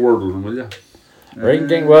I have a word with him, will you? Ring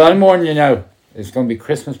ding. Well, I'm warning you now. It's going to be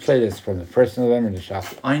Christmas playlist from the 1st of November in the shop.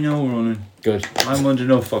 I know, Ronan. Good. I'm under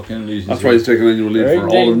no fucking illusions. That's why he's taking annual leave for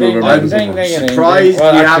all of November. I'm and December. surprised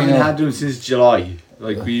Well, we actually, haven't no. had them since July,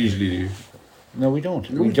 like we usually do. No, we don't.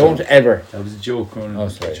 We don't ever. That was a joke, Ronan. Oh,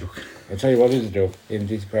 sorry. I'll tell you what is a joke. Even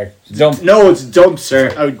DC Park. Dump. No, it's a dump,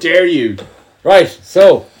 sir. How dare you? Right,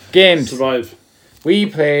 so, games. Survive. We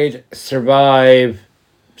played Survive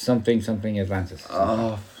something Atlantis.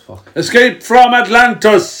 Oh, fuck. Escape from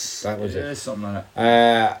Atlantis. That was Yeah, it. something like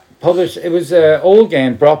that. Published, it was an old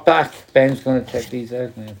game, brought back. Ben's going to check these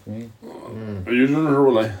out now for me. Are you doing it or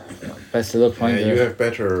will I? Best of luck Yeah, finding you it. have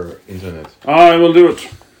better internet. I will do it.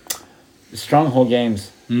 Stronghold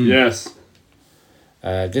Games. Yes.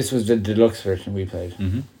 This was the deluxe version we played.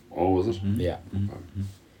 Oh, was it? Yeah.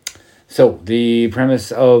 So, the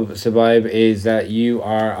premise of Survive is that you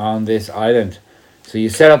are on this island. So, you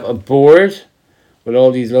set up a board with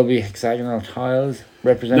all these lovely hexagonal tiles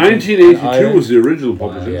representing an 1982 island. was the original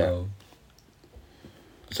publishing. Yeah.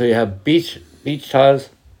 So, you have beach tiles,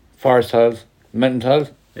 forest tiles, mountain tiles.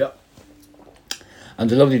 Yep. And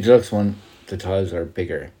the lovely deluxe one, the tiles are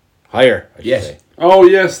bigger. Higher, I should Yes. say. Oh,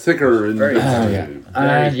 yes, thicker. In Very Oh, yeah. Very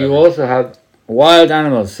And you clever. also have wild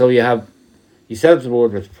animals. So you set up the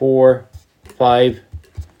board with 4, 5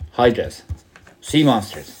 hydras, sea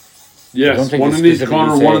monsters. I don't Yes, think one it's in each specifically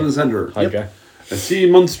corner, say one in the centre. Hydra. A sea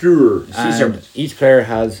monster. And serpent. each player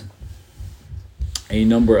has a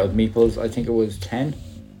number of meeples. I think it was 10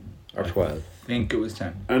 or 12. I think it was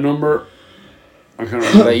 10. A number. I can't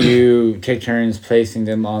remember. that you take turns placing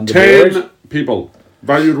them on the 10 board. people.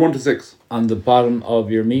 Valued 1 to 6. On the bottom of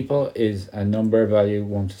your meeple is a number value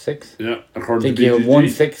 1 to 6. Yeah, I according think to you have BGG. 1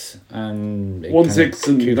 6 and it 1 kind of 6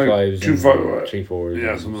 and 2 like 5s 2 and 5. 3 4s.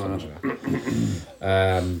 Yeah, and something like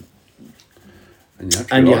that.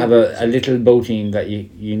 And You have a little boating that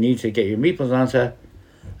you need to get your meeples onto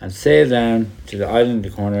and sail down to the island in the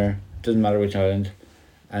corner, doesn't matter which island,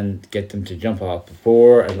 and get them to jump off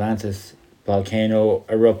before Atlantis volcano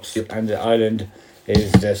erupts and the island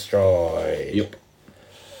is destroyed. Yep.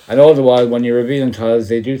 And all the while, when you're revealing tiles,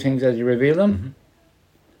 they do things as you reveal them. Mm-hmm.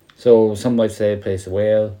 So some might say place a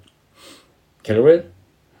whale, kill a whale,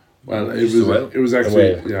 Well, it Just was a whale? it was actually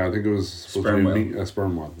whale. yeah, I think it was supposed Sperm to be whale. a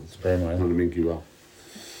sperm whale. sperm Not a whale, minky whale.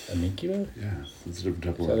 a minke whale. Yeah, it's a different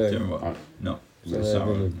type of So whale. the- Different one. Uh, No. So It's the not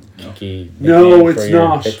little one. No. kinky No, nickname it's for your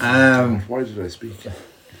not. bits. Why did I speak?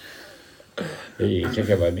 Yeah, you can check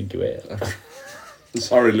out my minke whale.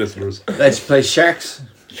 Sorry, listeners. Let's play sharks.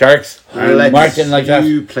 Sharks. And Martin like that.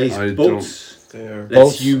 You place I boats. There. Let's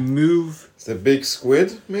Boats. you move. It's a big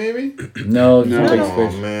squid, maybe? No, No. no. Big Oh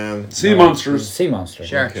squid. man. Sea monsters. Sea monster.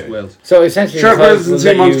 Sharks, Okay. whales. So essentially, Shark the tiles whales and will sea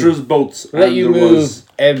let you- monsters boats. Let and you there move was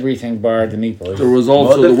everything bar the meeples. there was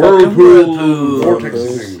also the Motherfucking whirlpool whirlpool. vortex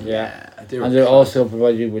Whirlpools, thing. yeah. They were And they class. also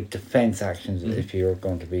provide you with defense actions if you're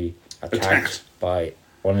going to be attacked Attacked. by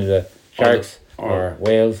one of the sharks or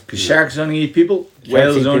whales. Because sharks only eat people. Sharks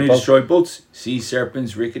Whales eat only people. destroy boats. Sea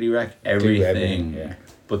serpents, rickety rack, Do everything. Yeah,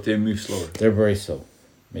 But they move slower. they're very slow.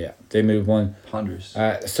 Yeah, they move one. Ponderous.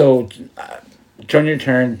 So, during your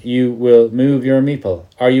turn, you will move your meeple,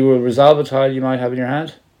 or you will resolve a tile you might have in your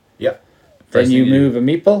hand. Yep. Then First you thing move a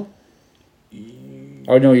meeple.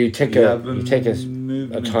 Or no, you take You a have you take a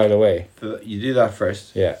movement. tile away. You do that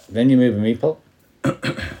first. Yeah. Then you move a meeple.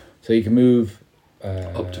 So you can move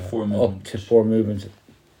Up to 4 Up movements. to 4 movements.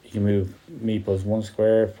 You can move meeples 1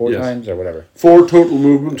 square 4 Yes. times or whatever. 4 total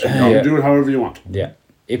movement. You Yeah. can do it however you want. Yeah.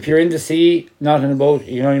 If you're in the sea, not in a boat,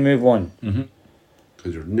 you can only move 1.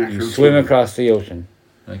 Because you're knackered. You swim across the ocean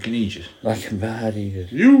Like an Aegis. like a bad idiot.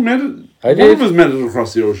 You made it. I One did. of us made it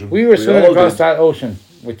across the ocean. We were swimming all across did. that ocean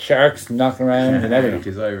with sharks knocking around and everything.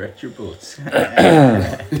 Because I wrecked your boats.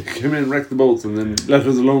 Came in, wrecked the boats, and then left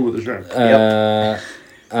us alone with the shark.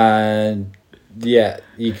 And yeah,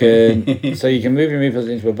 you can. So you can move your meeples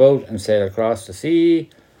into a boat and sail across the sea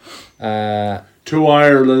To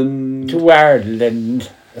Ireland. to Ireland.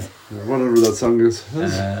 Whatever that song is.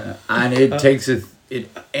 And it takes it. It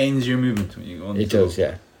ends your movement when you go on the It does,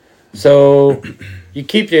 yeah. So you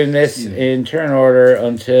keep doing this in turn order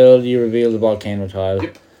until you reveal the volcano tile,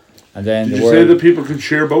 and then Did the you say that people could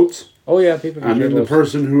share boats? Oh yeah, people can And share then the boats.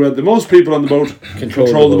 person who had the most people on the boat Control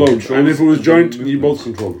control the the boat. boat. And if it was joint, you both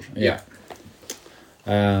controlled it. Yeah.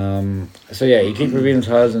 So yeah, you keep revealing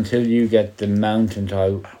tiles until you get the mountain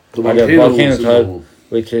tile, The or the volcano volcano was the tile, goal.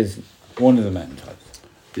 which is one of the mountain tiles.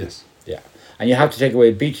 Yes. Yeah, and you have to take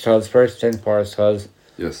away beach tiles first, then forest tiles,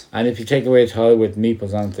 Yes. and if you take away a tile with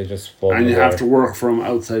meeples on it, they just fall. And in you the have water. to work from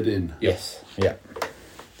outside in. Yes. Yeah.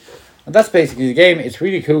 And that's basically the game. It's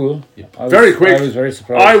really cool. I was, Very quick. I was very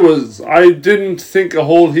surprised. I didn't think a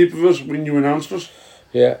whole heap of it when you announced it.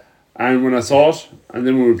 Yeah. And when I saw it, and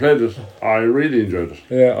then when we played it, I really enjoyed it.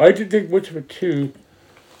 Yeah, I didn't think much of it too.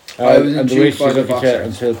 I was and the way intrigued she by the looked at box it art.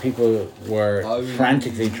 until people were I was-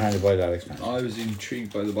 frantically trying to buy that expansion. I was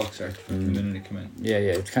intrigued by the box art from the minute it came in. Yeah,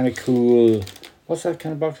 it's kind of cool. What's that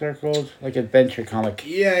kind of box art called? Like adventure comic.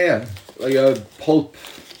 Yeah. Like a pulp.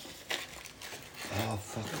 Oh,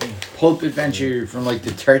 fuck me. Pulp adventure from like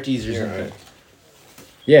the 30s or something.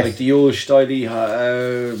 Yes. Like the old styly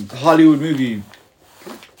Hollywood movie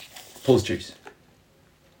posters.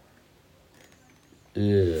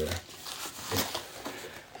 Yeah.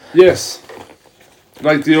 Yes.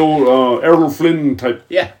 Like the old Errol Flynn type.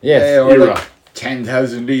 Yeah. Yes. Yeah, or Era. like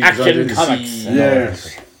 10,000 Leagues Action Under the comics. Sea.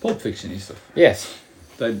 Yes. Pulp fiction and stuff. Yes.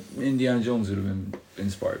 That Indiana Jones would have been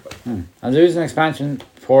inspired by. And there is an expansion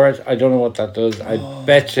for it. I don't know what that does. I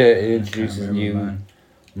bet you it introduces remember, new man.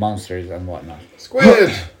 monsters and whatnot.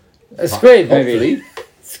 Squid! A squid, maybe. Hopefully.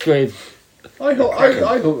 Squid. I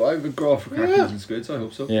hope I would grow up for krakens and squids. I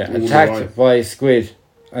hope so. Yeah, Oh, attacked right. by squid.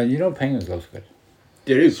 And you know penguins love squid.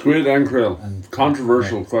 There is. Squid and krill.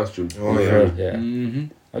 Controversial question. Oh, yeah. Yeah. Mm-hmm.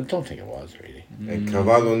 I don't think it was really. And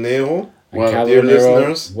Cavallo Nero. Well, Cavallo Dear Nero,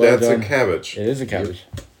 listeners, well that's done. a cabbage. It is a cabbage.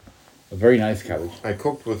 A very nice cabbage. I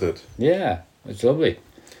cooked with it. Yeah, it's lovely.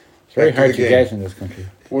 It's very Back to hard the to game. get in this country.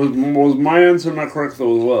 Was my answer not correct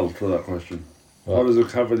though as well to that question? What? What is a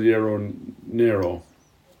Cavaliero Nero?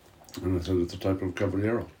 And I said it's a type of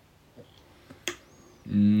Cavaliero.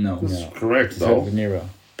 No. That's No. correct It's out though. of Nero.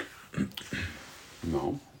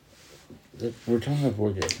 No. We're talking about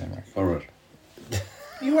board games now, Mark. All right.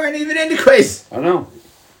 You weren't even in the quiz. I know.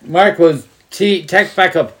 Mark was tech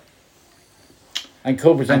backup and And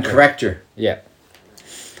co-presenter. corrector. Yeah.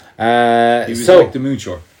 He was So like the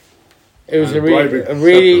Moochor. it was And a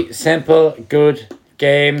really simple, good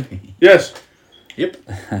game. Yes. Yep.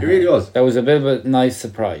 It really was. That was a bit of a nice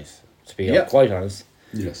surprise, to be Yep. quite honest.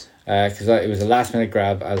 Yes. Because it was a last minute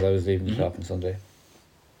grab as I was leaving the shop on Sunday.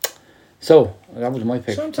 So that was my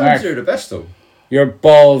pick. Sometimes Mark, they're the best though. your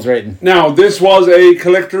balls written, Now, this was a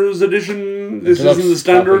collector's edition. This Deluxe isn't the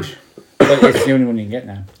standard. copy. But it's the only one you can get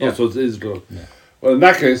now. Oh, so it is good. Well, in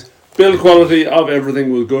that case, build quality of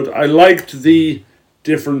everything was good. I liked the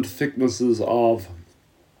different thicknesses of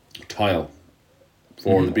tile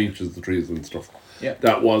for the beaches, the trees, and stuff. Yeah.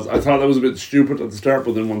 I thought that was a bit stupid at the start,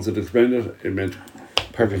 but then once it explained it, it made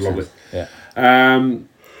Perfect. lovely. Sense. Yeah.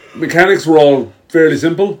 Mechanics were all fairly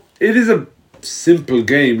simple. It is a simple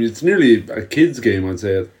game. It's nearly a kid's game, I'd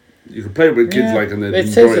say. You can play it with kids and they'd it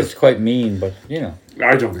enjoy says it's it. quite mean, but you know,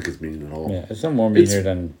 I don't think it's mean at all. yeah, it's not more meaner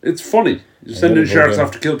than It's funny. You're sending little sharks bit.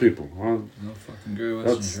 off to kill people. Well, No fucking good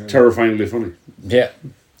that's terrifyingly funny. yeah.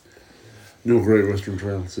 No Great Western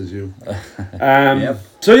Trail, says you. Yep.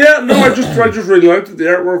 So yeah, no, I just really liked it. The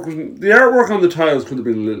artwork on the tiles could have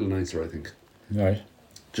been a little nicer, I think. Right.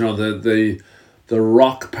 Do you know the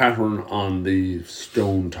rock pattern on the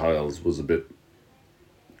stone tiles was a bit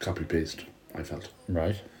copy paste, I felt.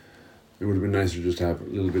 Right. It would have been nicer just to have a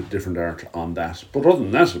little bit different art on that. But other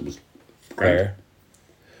than that, it was great.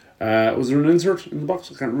 Fair. Was there an insert in the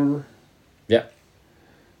box? I can't remember. Yeah.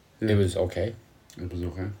 Yeah. It was okay. It was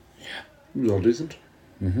okay. Yeah. It was all decent.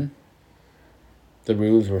 The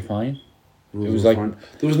rules were fine. Rules It was were like- fine.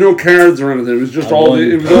 There was no cards or anything. It was just A all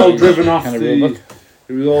it was all one driven off kind of the. rulebook.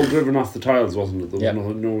 It was all driven off the tiles, wasn't it? There was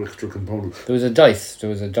Yep. no extra components. There was a dice. There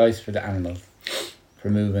was a dice for the animal, for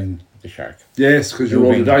moving the shark, Yes, because you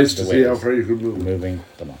rolled the Moving dice the to see how whales. far you could move. moving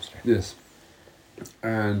the monster. Yes.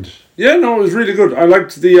 And yeah, no, it was really good. I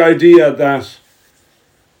liked the idea that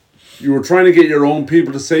you were trying to get your own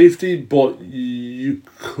people to safety, but you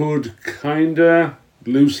could kinda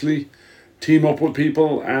loosely team up with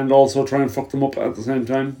people and also try and fuck them up at the same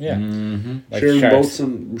time. Yeah. Like Sharing sharks. boats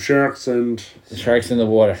and sharks and The sharks in the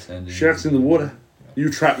water. sharks in the water. You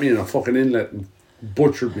trapped me in a fucking inlet and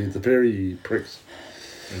butchered me, the pair of you pricks.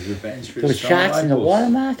 There was sharks in the water,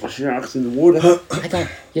 Mark. Sharks in the water.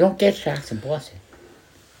 You don't get sharks in Boston.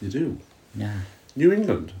 You do. Nah, New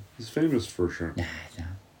England is famous for sharks. no.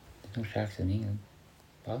 There's no sharks in England.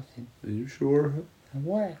 Boston. Are you sure? And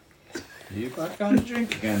water. You back on the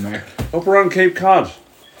drink again, Mark. Up around Cape Cod.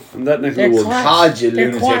 And that neck of the woods. Cod, you They're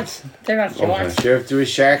lunatic. quads. They're not sharks. Sure, if there was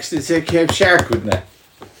sharks, they'd say Cape Shark, wouldn't they?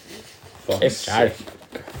 Cape Shark.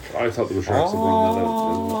 I thought there were sharks that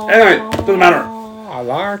brought that out. Anyway, doesn't matter. I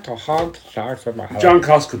like to hunt sharks with my house. John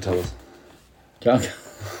Cost could tell us John.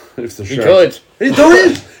 if the He sharks. could. There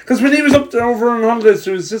is, because when he was up there over on holidays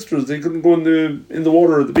to his sisters, they couldn't go in the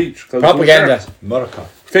water at the beach. 'Cause there were Propaganda. sharks. Morocco.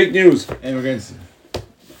 Fake news. Immigrants.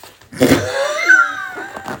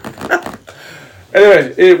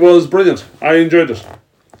 Anyway, it was brilliant. I enjoyed it.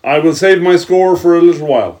 I will save my score for a little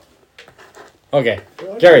while. Okay.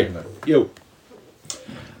 Jerry, do Yo.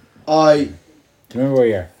 I you remember where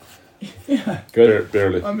you are? Yeah. Good.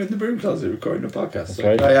 Barely. I'm in the broom closet recording a podcast.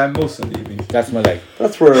 right. Like I am most of the evenings. That's my leg.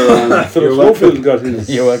 That's where Philip welcome. Schofield got his.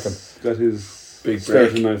 You're welcome. Got his Big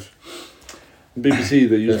starting break. knife. BBC.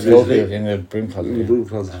 They used There's to Schofield be in the broom in the closet. broom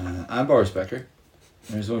closet. I'm Boris Becker.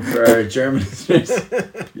 There's one for our German listeners.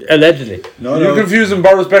 Allegedly. No, You're no. confusing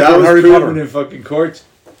Boris Becker That and was Harry proven Potter. in fucking court.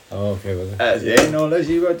 Oh, okay, was it? Yeah, no, let's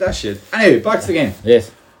you about that shit. Anyway, back to the game.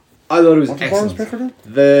 Yes. I thought it was What did Boris excellent. Becker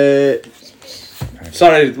do? The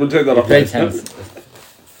Sorry, we'll take that off. Played tennis.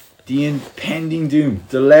 the impending doom,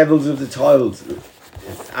 the levels of the tiles,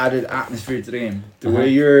 added atmosphere to the game. The way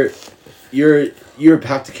you're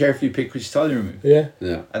have to carefully pick which tile you remove, Yeah.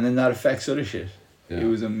 Yeah. and then that affects other shit. Yeah. It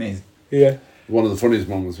was amazing. Yeah. One of the funniest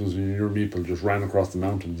moments was when your meeple just ran across the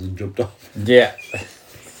mountains and jumped off. Yeah.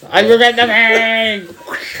 I regret nothing.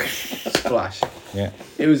 Splash. Yeah.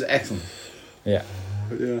 It was excellent. Yeah.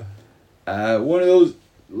 Yeah. One of those,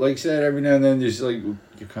 like I said, every now and then there's like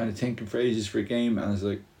you're kind of thinking for ages for a game, and it's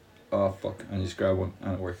like, oh fuck, and just grab one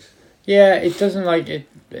and it works. Yeah, it doesn't like it.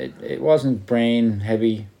 It wasn't brain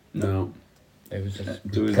heavy. No. It was just.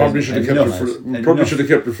 There was Probably should have kept enough. it for. Enough. Probably should have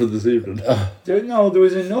kept it for this evening. There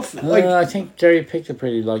was enough. Like I think Jerry picked a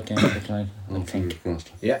pretty light game for tonight. I Oh, think. fingers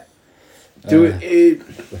crossed. yeah,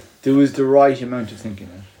 there was the right amount of thinking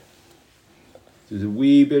in it. There's a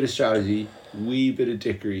wee bit of strategy, wee bit of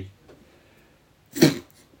dickery.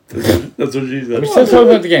 That's what she said. We're still talking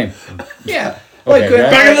about the game. Yeah, Like, Okay,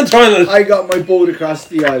 Back in the toilet. I got my boat across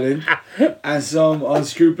the island, and some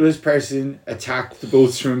unscrupulous person attacked the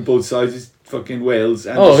boats from both sides, fucking whales,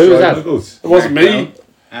 and Oh, who was destroyed that? my boats. It wasn't Mark me. Brown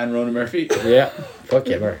and Ronan Murphy. Yeah. Fuck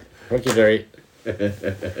you, Mark. Fuck you, Jerry.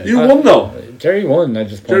 You won though. Jerry won. I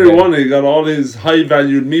just Jerry pointed out. won. He got all his high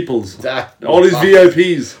valued meeples. That All his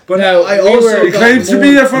VIPs. But No, I we also were- He got claims to more-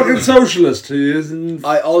 be a fucking socialist. He isn't.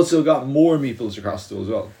 I also got more meeples across though as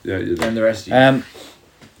well Yeah, you than did. the rest of you.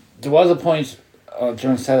 There was a point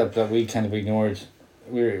during setup that we kind of ignored.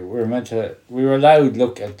 We were meant to. We were allowed to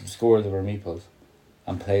look at the scores of our meeples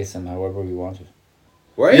and place them however we wanted.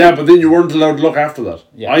 Right? Yeah, but then you weren't allowed to look after that.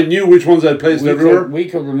 Yeah. I knew which ones I'd placed everywhere. We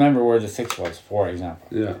could remember where the 6 was, for example.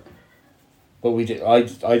 Yeah. But we did. I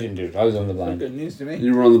didn't do it. I was on the blind. Good news to me.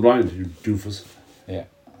 You were on the blind, you doofus. Yeah.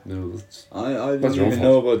 No, that's... I That's didn't your even fault.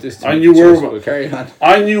 know about this. I knew where- But carry on.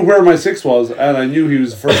 I knew where my 6 was, and I knew he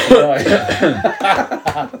was the first to die.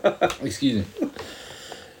 Excuse me.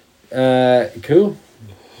 Cool.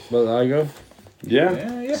 Well, I go.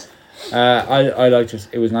 Yeah. Yeah. I liked it.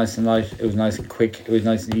 It was nice and light. It was nice and quick. It was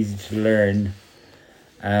nice and easy to learn.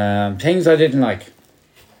 Things I didn't like.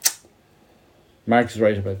 Mark is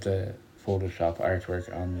right about the Photoshop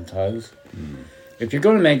artwork on the tiles. If you're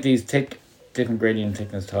going to make these different gradient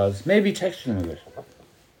thickness tiles, maybe texture them a bit.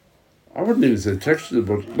 I wouldn't even say texture,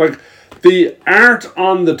 but like the art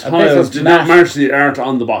on the tiles of did not matte. match the art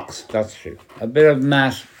on the box. That's true. A bit of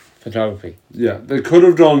matte photography. Yeah, they could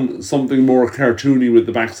have done something more cartoony with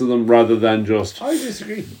the backs of them rather than just. I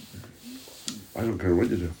disagree. I don't care what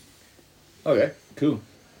you do. Okay. Cool.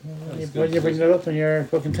 Why did you bring that up in your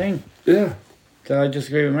fucking thing? Yeah. Did I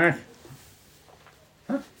disagree with Mark?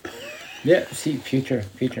 Huh? Yeah, see, future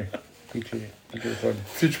recording.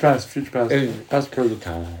 Future past. Past present.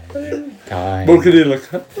 Time. Buccaneer,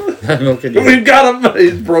 Look at we've got him.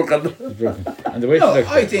 He's broken. And the way No, she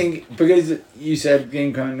looked. I think because you said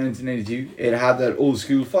Game Con 1982, it had that old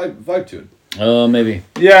school vibe to it. Oh, maybe.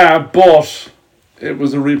 Yeah, but it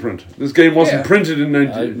was a reprint. This game wasn't Yeah. printed in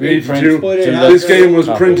reprint, 1982. But it To had This that game was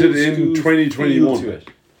old printed school in feel 2021. to it.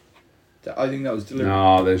 I think that was deliberate.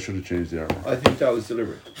 No, they should have changed the artwork. I think that was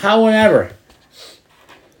deliberate. However,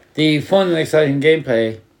 the fun and exciting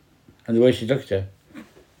gameplay and the way she looked at you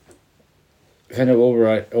kind of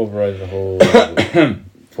override the whole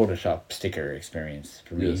Photoshop sticker experience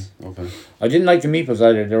for me. Yes. Okay. I didn't like the meeples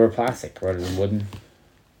either. They were plastic rather than wooden,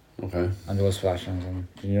 Okay. and there was flash lines on them.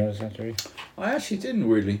 Did you notice that, Jerry? I actually didn't,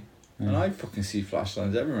 weirdly. And I fucking see flash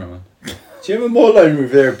lines everywhere, man. Do you have a mulline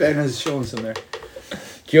move there? Ben has shown some there.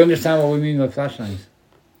 Do you understand what we mean by flash lines,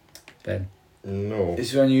 Ben? No.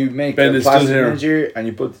 It's when you make Ben a is still plastic here. miniature and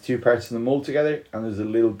you put the two parts in the mold together and there's a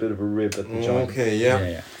little bit of a rib at the joint. Okay, yeah.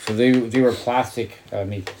 Yeah. So they were plastic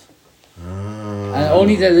meeples. Ah. And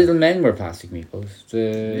only the little men were plastic meeples.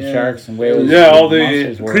 The Yeah. sharks and whales. Yeah, and all the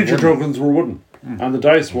monsters were creature wooden. tokens were wooden, and the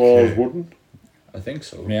dice was Okay. wooden, I think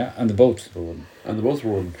so. Yeah, and the boats were wooden. and the boats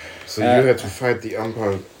were wooden. So you had to fight the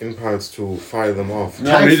impulse to file them off.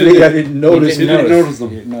 No, he Thankfully, didn't- I didn't notice. he didn't notice them.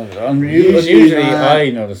 You didn't notice. And Usually, usually I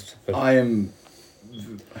noticed. But, I am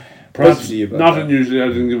Perhaps pussy about not that. unusually. I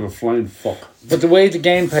didn't give a flying fuck. but the way the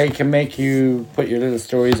gameplay can make you put your little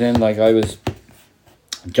stories in, like I was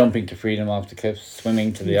jumping to freedom off the cliffs,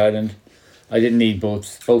 swimming to the island. I didn't need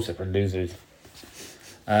boats. Boats are for losers.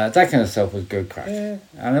 That kind of stuff was good crack. Yeah.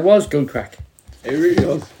 And it was good crack. It really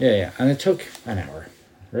was. Yeah. And it took an hour,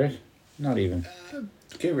 right? Not even.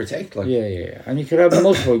 Give or take, like. Yeah. And you could have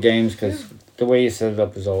multiple games because the way you set it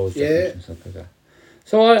up is always different Yeah. and stuff like that.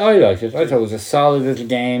 So I liked it. I thought it was a solid little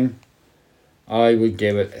game. I would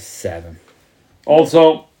give it a 7.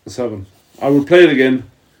 Also, 7. I would play it again.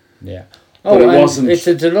 Yeah. But it and wasn't it's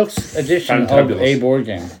a deluxe edition of fantabulous. a board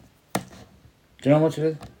game. Do you know how much it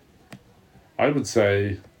is? I would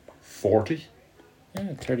say 40.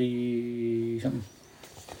 Yeah, 30 something.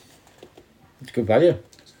 It's good value.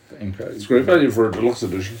 Incredible. It's great value for a deluxe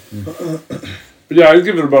edition. But yeah, I'd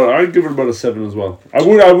give it about a 7 as well. I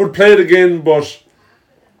would play it again, but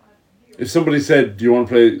if somebody said, "Do you want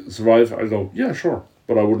to play Survive?" I'd go, "Yeah, sure,"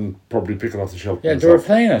 but I wouldn't probably pick it off the shelf. Yeah, they were myself.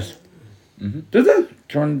 playing it. Did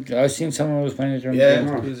they? I seen someone was playing it during Yeah,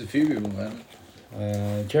 the game. there's a few people,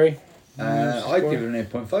 man. Jerry? I'd give it an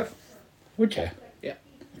 8.5. Would you? Yeah.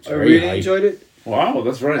 It's I very really high. enjoyed it. Wow,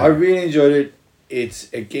 that's right. I really enjoyed it. It's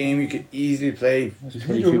a game you could easily play. It's Is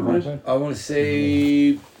he doing it 22.5. I want to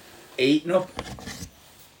say 8 and up.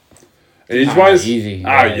 Age-wise? Easy.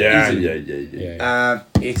 Yeah. Yeah.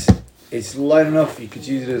 It's light enough. You could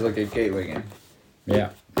use it as like a gateway game. Yeah.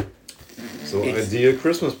 So It's- ideal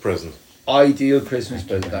Christmas present. Ideal Christmas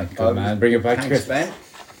present. Good man. Bring it back to Thanks, Christmas.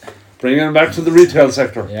 Ben. Bringing it back to the retail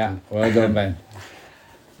sector. Yeah. Well done, Ben.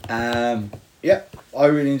 Yeah, I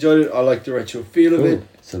really enjoyed it. I like the retro feel of it.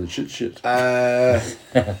 Sounded shit. I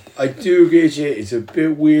do agree with you. It's a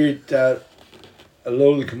bit weird that a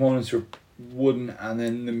lot of the components were wooden and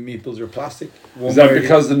then the meeples are plastic. Is that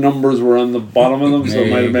because the numbers were on the bottom of them, so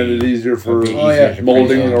it might have made it easier for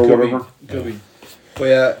molding or whatever? Could be.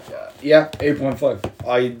 But yeah,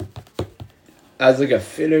 8.5. As like a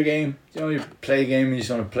filler game, you know, you play a game and you just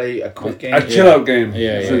want to play a quick game. A chill out game.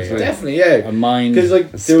 Yeah. Definitely, yeah. A mind. Because like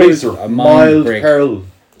A there was spacer. A Mild break. Peril.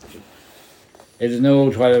 It is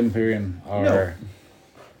no Twilight Imperium or. No.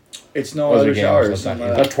 It's no Other Elder games Shower or like something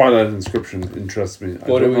that, like That that. Twilight Inscription interests me. I But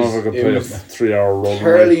don't it know was- if I could it play a was 3-hour roll.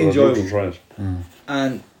 thoroughly I'd love to enjoyable. try it.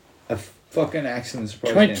 And a fucking excellent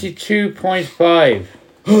surprise. 22.5.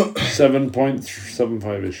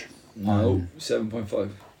 7.75 ish. No, 7.5.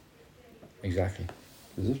 Exactly.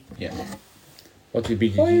 Is it? Yeah. What did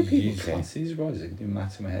BGG Why are people say? constantly surprised? I can do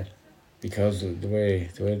maths in my head. Because of the way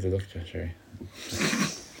they looked at Jerry.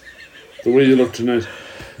 The way you look tonight.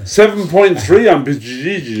 7.3 on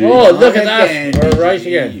BGG. Oh, look at Again, that! We're right BGG,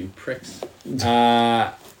 again. You pricks. What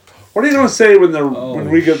are you going to say when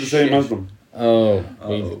we get the same shit. as them?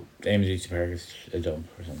 AMG Park is a dump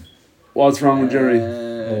or something. What's wrong with Jerry?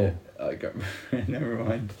 I got. Never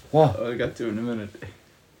mind. What? I got to it in a minute.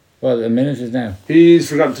 Well, a minute is now. He's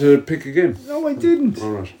forgotten to pick a game. No, I didn't.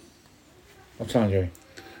 Alright. What's on, Jerry?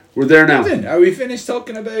 We're there now. Listen, are we finished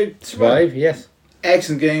talking about Survive? Yes.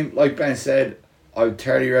 Excellent game, like Ben said. I would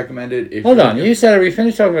thoroughly recommend it. If Hold on, you said we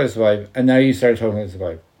finished talking about Survive, and now you started talking about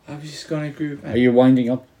Survive. I was just going to agree with Are Ben. you winding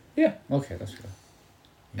up? Yeah. Okay, that's good.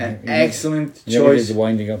 An You excellent never did choice. the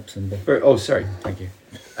winding up symbol. Oh, sorry. Thank you.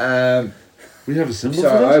 We have a symbol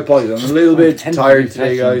Sorry, for I that? apologize. I'm a little bit tend to tired be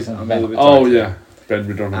today, touching guys. something I'm a little bit Oh, tired. yeah. Ben,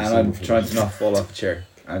 we don't have a And symbol I'm for trying that. to not fall off a chair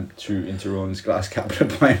and through into Rowan's glass cabinet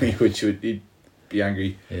behind me, which would he'd be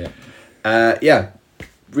angry. Yeah. Yeah,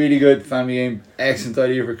 really good family game. Excellent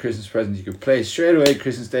idea for Christmas present. You could play it straight away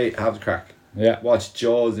Christmas Day, have the crack. Yeah. Watch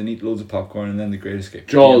Jaws and eat loads of popcorn and then The Great Escape.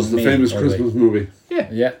 Jaws, Yeah, the me, famous by the way. Christmas movie.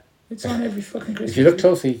 Yeah. It's on every fucking Christmas. If you look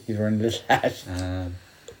closely, he's wearing a little hat.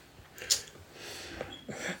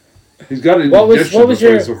 He's got What was indigestion, that's why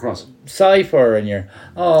your- he's so cross. Cypher in your.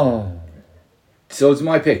 Oh. So it's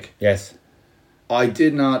my pick. Yes. I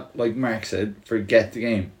did not, like Mark said, forget the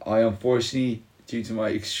game. I unfortunately, due to my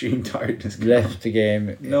extreme tiredness, Left the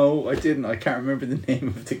game. No, I didn't. I can't remember the name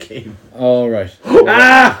of the game. Oh, right.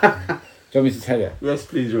 Ah! Do you want me to tell you? Yes,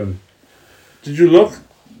 please run. Did you look?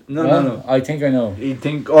 No, Well, no. I think I know. You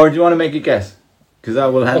think, or do you want to make a guess? Because that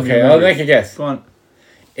will help me Okay, I'll remember. make a guess. Go on.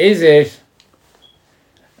 Is it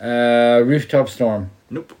Rooftop Storm?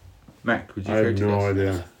 Nope. Mark, would you I care have to no guess?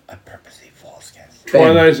 idea. A purposely false guess.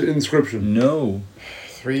 Twilight Inscription. No.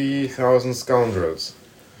 3,000 Scoundrels.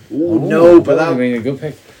 Oh, no, but I that, mean, a good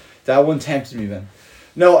pick. that one tempted me then.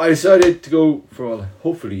 No, I decided to go for, well,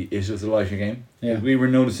 hopefully it's just a lighter game. Yeah. We were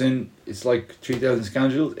noticing it's like 3,000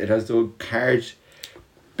 Scoundrels. It has the card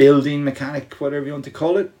building mechanic, whatever you want to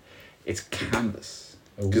call it. It's canvas.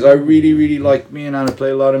 Because I really, really like, me and Anna play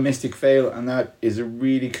a lot of Mystic Fail, and that is a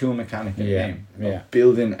really cool mechanic in Yeah, the game. of yeah.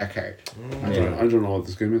 Building a card. I don't know what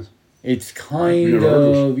this game is. It's kind Never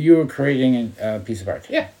heard of of you're creating a piece of art.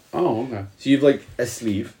 Yeah. Oh, okay. So you've like a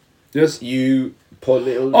sleeve. Yes. You put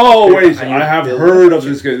little. Oh, wait. and you I have build heard a of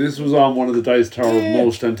this game. This was on one of the Dice Tower Yeah.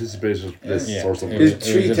 most anticipated lists Yeah. or something. There's It was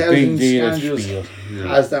a 3,000 big deal at Scoundrels. Spiel. Yeah.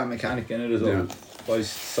 Has that mechanic in it as well. Yeah.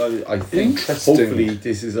 So I think Interesting. hopefully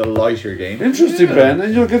this is a lighter game. Interesting, Yeah. Ben.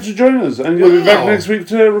 And you'll get to join us. And you'll be back Wow. next week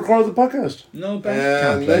to record the podcast. No, Ben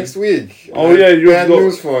can't play. Next week. Oh, yeah, you have bad to go-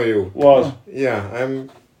 news for you. What? Yeah, I'm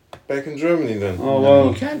back in Germany then. Oh, You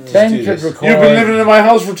well. can't just Ben do could this. record. You've been living in my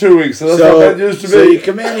house for 2 weeks, so that's not bad news to so me. you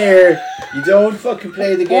come in here, you don't fucking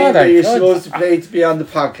play the game God, that I you're could. supposed to play to be on the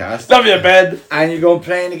podcast, Love you, Ben. and you go and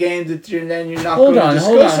play in the game that you're not Hold going to on,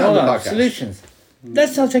 discuss hold on on. the podcast. Solutions.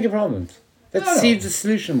 Let's not think of problems. Let's No, no. see the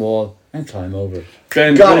solution wall and climb over it.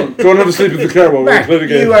 Ben, Got go and have a sleep in the car while we Mark, play the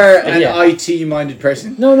game. you are an Yeah. IT-minded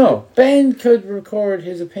person. No. Ben could record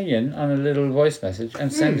his opinion on a little voice message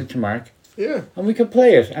and send it to Mark, Yeah. and we could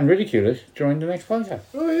play it and ridicule it during the next podcast.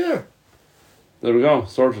 Oh, yeah. There we go.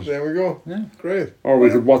 Sorted. There we go. Yeah. Great. Or we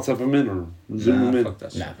could WhatsApp him in or Zoom him in. Fuck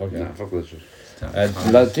that shit. Nah, fuck Nah, that. fuck that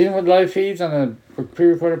shit. Dealing with live feeds on a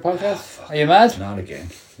pre-recorded podcast? Are you mad? Not again.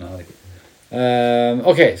 Not again.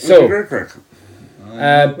 Okay, So, so great crack.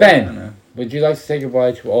 Ben. I know. would you like to say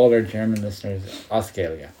goodbye to all our German listeners?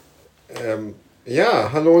 Australia. Ja,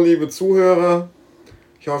 hallo liebe Zuhörer.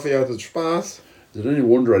 Ich hoffe, ihr hattet Spaß. Is it any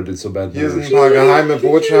wonder I did so bad? Hier sind ein paar geheime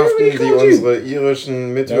Botschaften, die unsere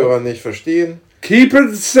irischen Mithörer nicht verstehen. Keep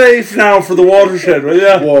it safe now for the watershed, will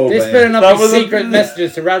ya? Whoa, This Ben. better not That be was a- secret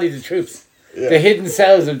messages to rally the troops. the hidden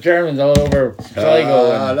cells of Germans all over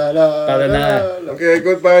Sligo and Ballina. Okay,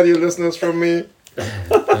 goodbye, dear listeners, from me.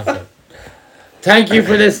 Thank you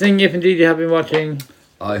for listening, if indeed you have been watching.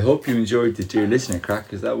 I hope you enjoyed the dear listener crack,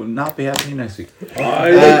 because that will not be happening next week.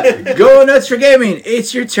 I Go nuts for gaming!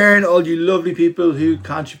 It's your turn, all you lovely people who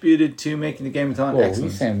contributed to making the Game-a-thon Whoa,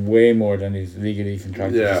 excellent. he's saying way more than he's legally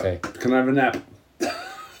contracted to yeah. say. Can I have a nap?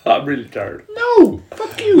 I'm really tired. No!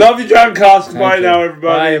 Fuck you! Love you, John Cost. Thank Bye you. now,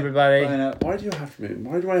 everybody. Bye, everybody. Bye now. Why do you have to make?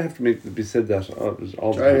 Why do I have to make be said that all the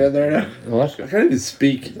Try time? it there now. What? I can't even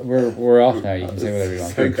speak. We're off now. You can say whatever you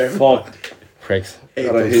want. Thank fuck. Pricks.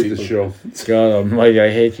 God, I hate the show. God almighty,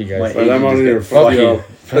 I hate you guys. My Well, I'm on here. Fuck Fuck you. you.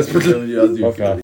 Let's put Fuck you. Fuck off.